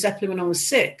joined Zeppelin when I was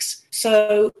 6.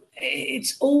 So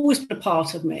it's always been a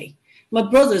part of me. My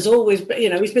brother's always,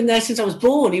 he's been there since I was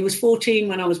born. He was 14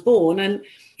 when I was born, and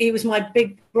he was my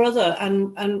big brother,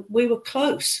 and we were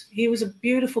close. He was a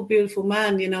beautiful, beautiful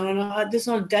man, and there's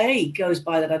not a day goes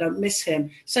by that I don't miss him.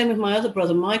 Same with my other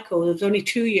brother, Michael. There was only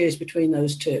 2 years between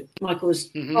those two. Michael was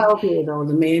 12 years older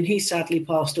than me, and he sadly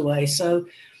passed away. So,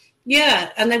 yeah,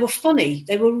 and they were funny.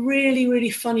 They were really, really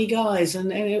funny guys,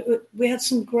 and we had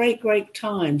some great, great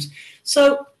times.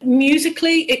 So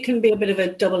musically, it can be a bit of a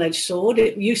double-edged sword.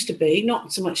 It used to be,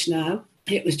 not so much now.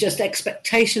 It was just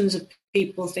expectations of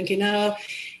people thinking,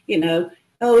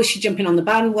 is she jumping on the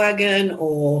bandwagon?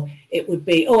 Or it would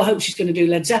be, I hope she's going to do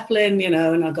Led Zeppelin,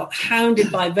 and I got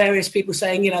hounded by various people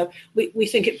saying, we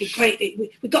think it'd be great.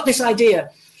 We got this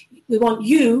idea. We want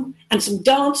you and some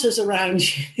dancers around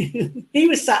you. He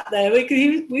was sat there.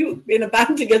 We were in a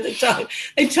band together at the time.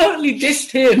 They totally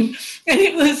dissed him.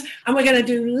 And we're going to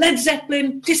do Led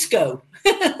Zeppelin disco.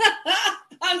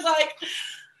 I was like,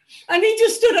 and he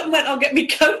just stood up and went, I'll get me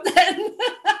coat then.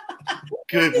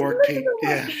 Good work, Pete.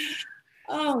 Yeah.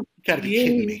 Oh, gotta be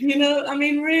kidding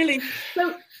me. Really.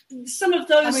 So some of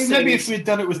those. Maybe if we'd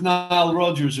done it with Nile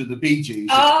Rodgers or the Bee Gees.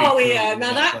 Oh yeah,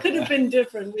 now that could have been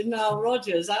different with Nile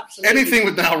Rodgers. Absolutely. Anything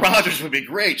with Nile Rodgers would be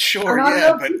great. Sure,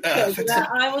 but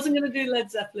I wasn't going to do Led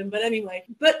Zeppelin, but anyway.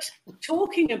 But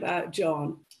talking about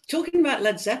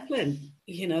Led Zeppelin,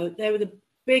 they were the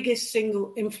biggest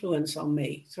single influence on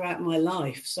me throughout my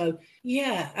life. So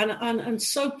yeah, and I'm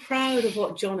so proud of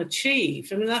what John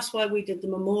achieved. I mean, that's why we did the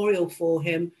memorial for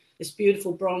him, this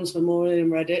beautiful bronze memorial in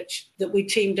Redditch, that we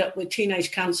teamed up with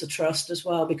Teenage Cancer Trust as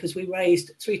well, because we raised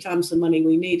 3 times the money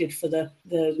we needed for the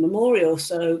memorial.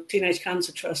 So Teenage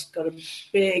Cancer Trust got a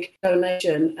big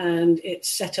donation, and it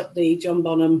set up the John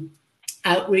Bonham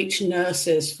outreach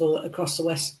nurses for across the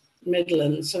West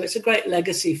Midlands. So it's a great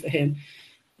legacy for him.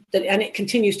 And it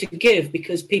continues to give,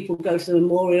 because people go to the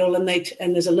memorial and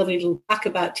there's a lovely little plaque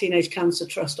about Teenage Cancer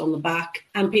Trust on the back,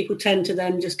 and people tend to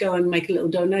then just go and make a little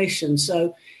donation.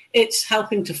 So it's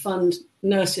helping to fund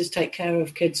nurses take care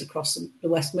of kids across the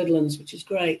West Midlands, which is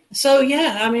great. So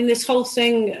yeah, I mean, this whole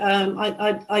thing,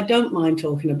 I don't mind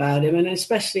talking about him, and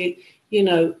especially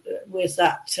with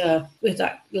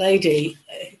that lady,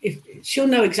 if she'll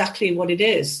know exactly what it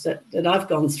is that I've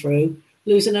gone through,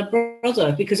 losing her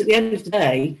brother, because at the end of the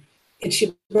day, it's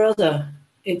your brother.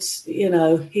 It's,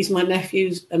 he's my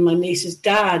nephew's and my niece's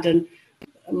dad, and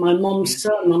my mom's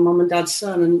son, my mom and dad's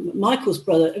son, and Michael's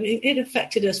brother. I mean, it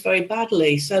affected us very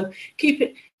badly. So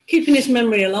keeping his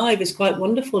memory alive is quite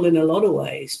wonderful in a lot of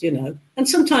ways, And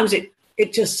sometimes it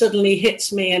just suddenly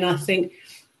hits me, and I think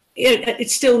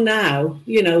it's still now,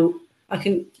 it'll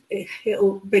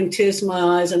bring tears to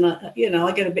my eyes, and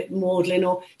I get a bit maudlin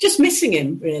or just missing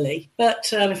him, really. But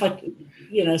if I,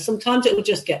 sometimes it will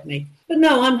just get me. But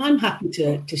no, I'm happy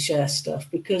to share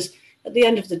stuff, because at the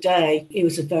end of the day, he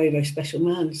was a very, very special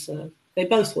man. So they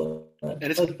both were,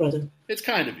 both brothers. It's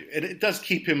kind of you. It does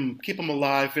keep him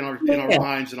alive in our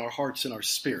minds and our hearts and our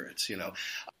spirits.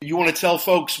 You want to tell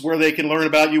folks where they can learn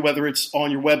about you, whether it's on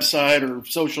your website or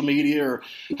social media, or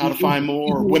how to find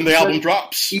more, or when the album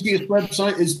drops? Easiest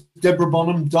website is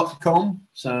deborahbonham.com.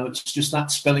 So it's just that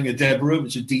spelling of Deborah,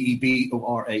 which is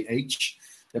DEBORAH.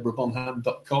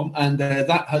 DeborahBonham.com, and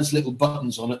that has little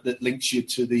buttons on it that links you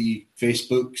to the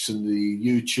Facebooks and the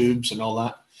YouTubes and all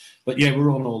that. But yeah, we're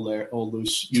on all there, all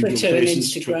those usual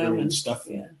places, and Twitter and stuff.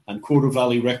 Yeah. And Quarter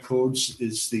Valley Records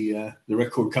is the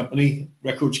record company.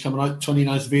 Records coming out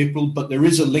 29th of April, but there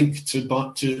is a link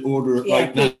to order it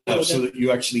right now, so that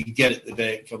you actually get it the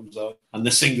day it comes out. And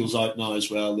the single's out now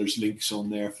as well. There's links on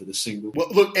there for the single. Well,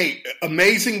 look, hey,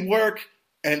 amazing work.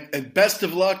 And best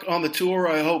of luck on the tour.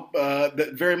 I hope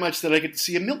that very much that I get to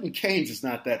see you. Milton Keynes is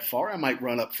not that far. I might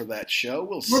run up for that show.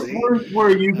 We'll see. Where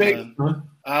are you based?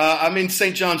 I'm in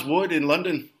St. John's Wood in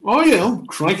London. Oh, yeah.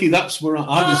 Crikey, that's where I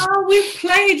was. Oh, we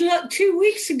played 3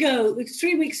 weeks ago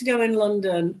in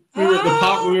London. We were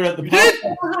at the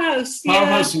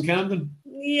Powerhouse in Camden.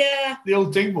 Yeah. The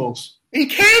old Dingwalls. In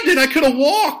Camden, I could have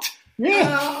walked.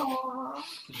 Yeah. Oh.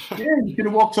 Yeah, you could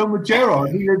have walked home with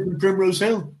Gerard. He lives in Primrose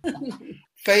Hill.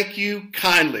 Thank you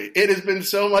kindly. It has been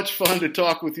so much fun to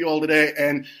talk with you all today,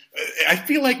 and I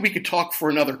feel like we could talk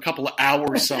for another couple of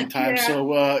hours sometime. Yeah.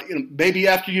 So, maybe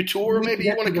after you tour, maybe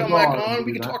you want to come back on,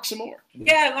 we can talk some more.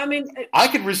 Yeah, I mean, I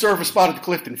could reserve a spot at the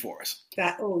Clifton for us.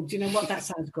 do you know what? That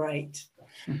sounds great.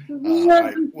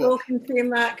 Right, well, Talking to you,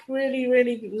 Mac. Really,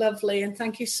 really lovely. And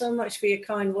thank you so much for your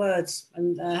kind words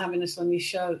and having us on your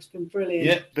show. It's been brilliant.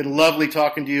 Yeah, it's been lovely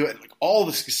talking to you. And all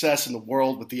the success in the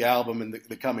world with the album and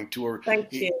the coming tour.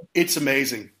 Thank you. It's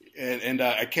amazing. And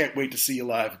I can't wait to see you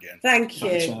live again. Thank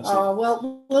you. Oh,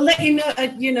 well, we'll let you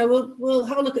know. We'll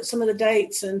have a look at some of the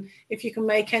dates, and if you can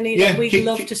make any, we'd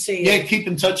love to see you. Yeah, keep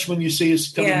in touch when you see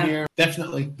us coming here.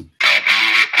 Definitely.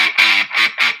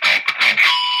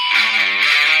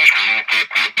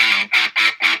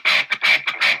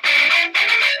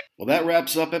 Well, that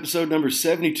wraps up episode number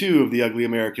 72 of The Ugly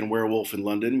American Werewolf in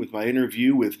London with my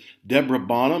interview with Deborah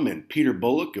Bonham and Peter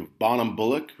Bullock of Bonham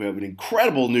Bullock, who have an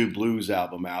incredible new blues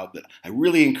album out that I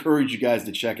really encourage you guys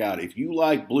to check out. If you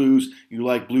like blues, you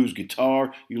like blues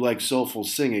guitar, you like soulful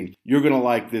singing, you're going to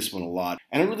like this one a lot.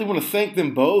 And I really want to thank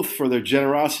them both for their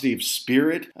generosity of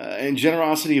spirit and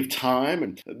generosity of time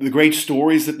and the great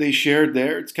stories that they shared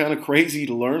there. It's kind of crazy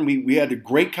to learn. We had a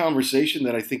great conversation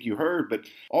that I think you heard, but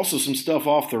also some stuff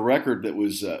off the record that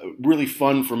was really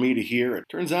fun for me to hear. It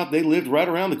turns out they lived right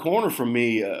around the corner from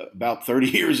me about 30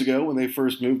 years ago when they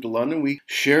first moved to London. We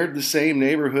shared the same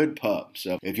neighborhood pub.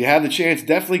 So if you have the chance,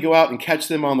 definitely go out and catch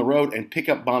them on the road and pick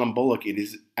up Bonham Bullock. It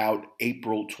is out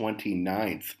April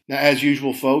 29th. Now, as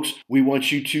usual, folks, we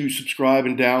want you to subscribe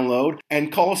and download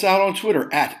and call us out on Twitter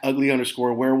at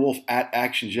 @ugly_werewolf, at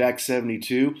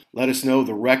ActionJack72. Let us know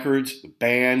the records, the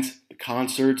bands,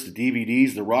 concerts, the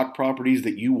DVDs, the rock properties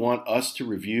that you want us to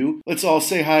review. Let's all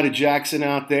say hi to Jackson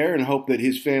out there and hope that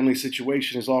his family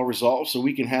situation is all resolved so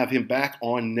we can have him back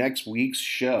on next week's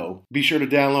show. Be sure to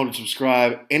download and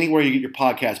subscribe anywhere you get your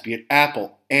podcast, be it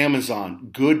Apple, Amazon,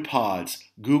 Good Pods,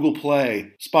 Google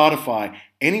Play, Spotify,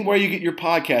 anywhere you get your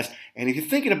podcast. And if you're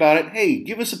thinking about it, hey,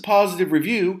 give us a positive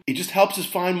review. It just helps us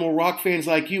find more rock fans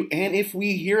like you. And if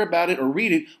we hear about it or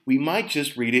read it, we might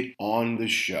just read it on the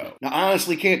show. Now, I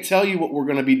honestly can't tell you what we're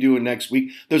going to be doing next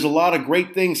week. There's a lot of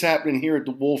great things happening here at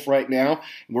The Wolf right now.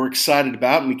 We're excited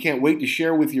about, and we can't wait to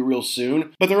share with you real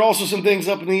soon. But there are also some things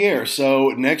up in the air. So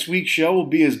next week's show will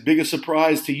be as big a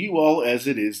surprise to you all as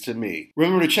it is to me.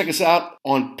 Remember to check us out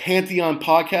on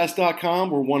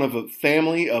PantheonPodcast.com. We're one of a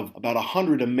family of about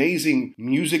 100 amazing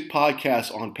music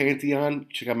podcasts on Pantheon.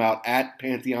 Check them out at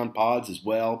Pantheon Pods as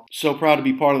well. So proud to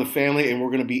be part of the family, and we're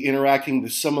going to be interacting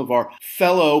with some of our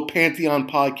fellow Pantheon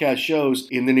podcast shows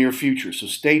in the near future. So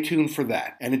stay tuned for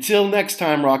that. And until next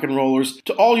time, rock and rollers,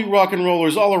 to all you rock and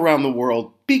rollers all around the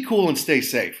world, be cool and stay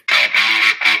safe.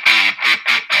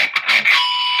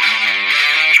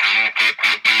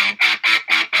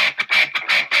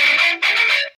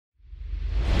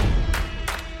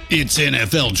 It's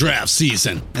NFL draft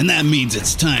season, and that means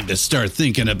it's time to start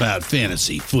thinking about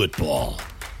fantasy football.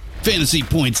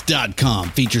 FantasyPoints.com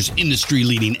features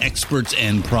industry-leading experts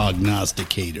and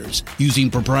prognosticators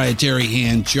using proprietary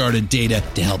hand-charted data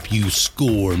to help you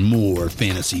score more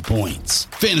fantasy points.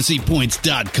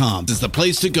 FantasyPoints.com is the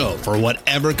place to go for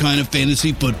whatever kind of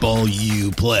fantasy football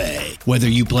you play. Whether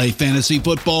you play fantasy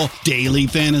football, daily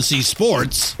fantasy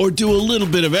sports, or do a little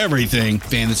bit of everything,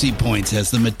 Fantasy Points has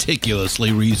the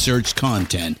meticulously researched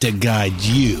content to guide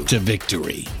you to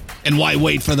victory. And why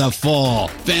wait for the fall?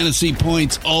 Fantasy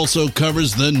Points also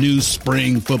covers the new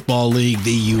spring football league,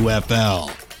 the UFL.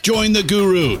 Join the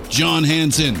guru, John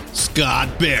Hansen,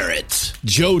 Scott Barrett,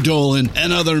 Joe Dolan,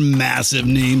 and other massive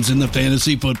names in the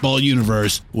fantasy football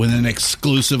universe with an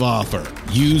exclusive offer.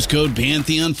 Use code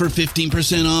Pantheon for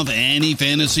 15% off any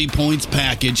Fantasy Points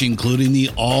package, including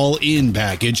the all-in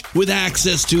package, with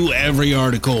access to every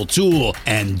article, tool,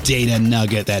 and data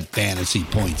nugget that Fantasy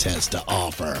Points has to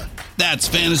offer. That's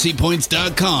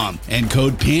FantasyPoints.com and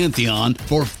code Pantheon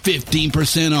for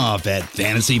 15% off at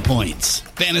Fantasy Points.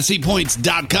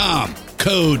 FantasyPoints.com,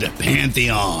 code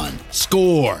Pantheon.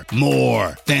 Score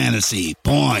more fantasy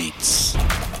points.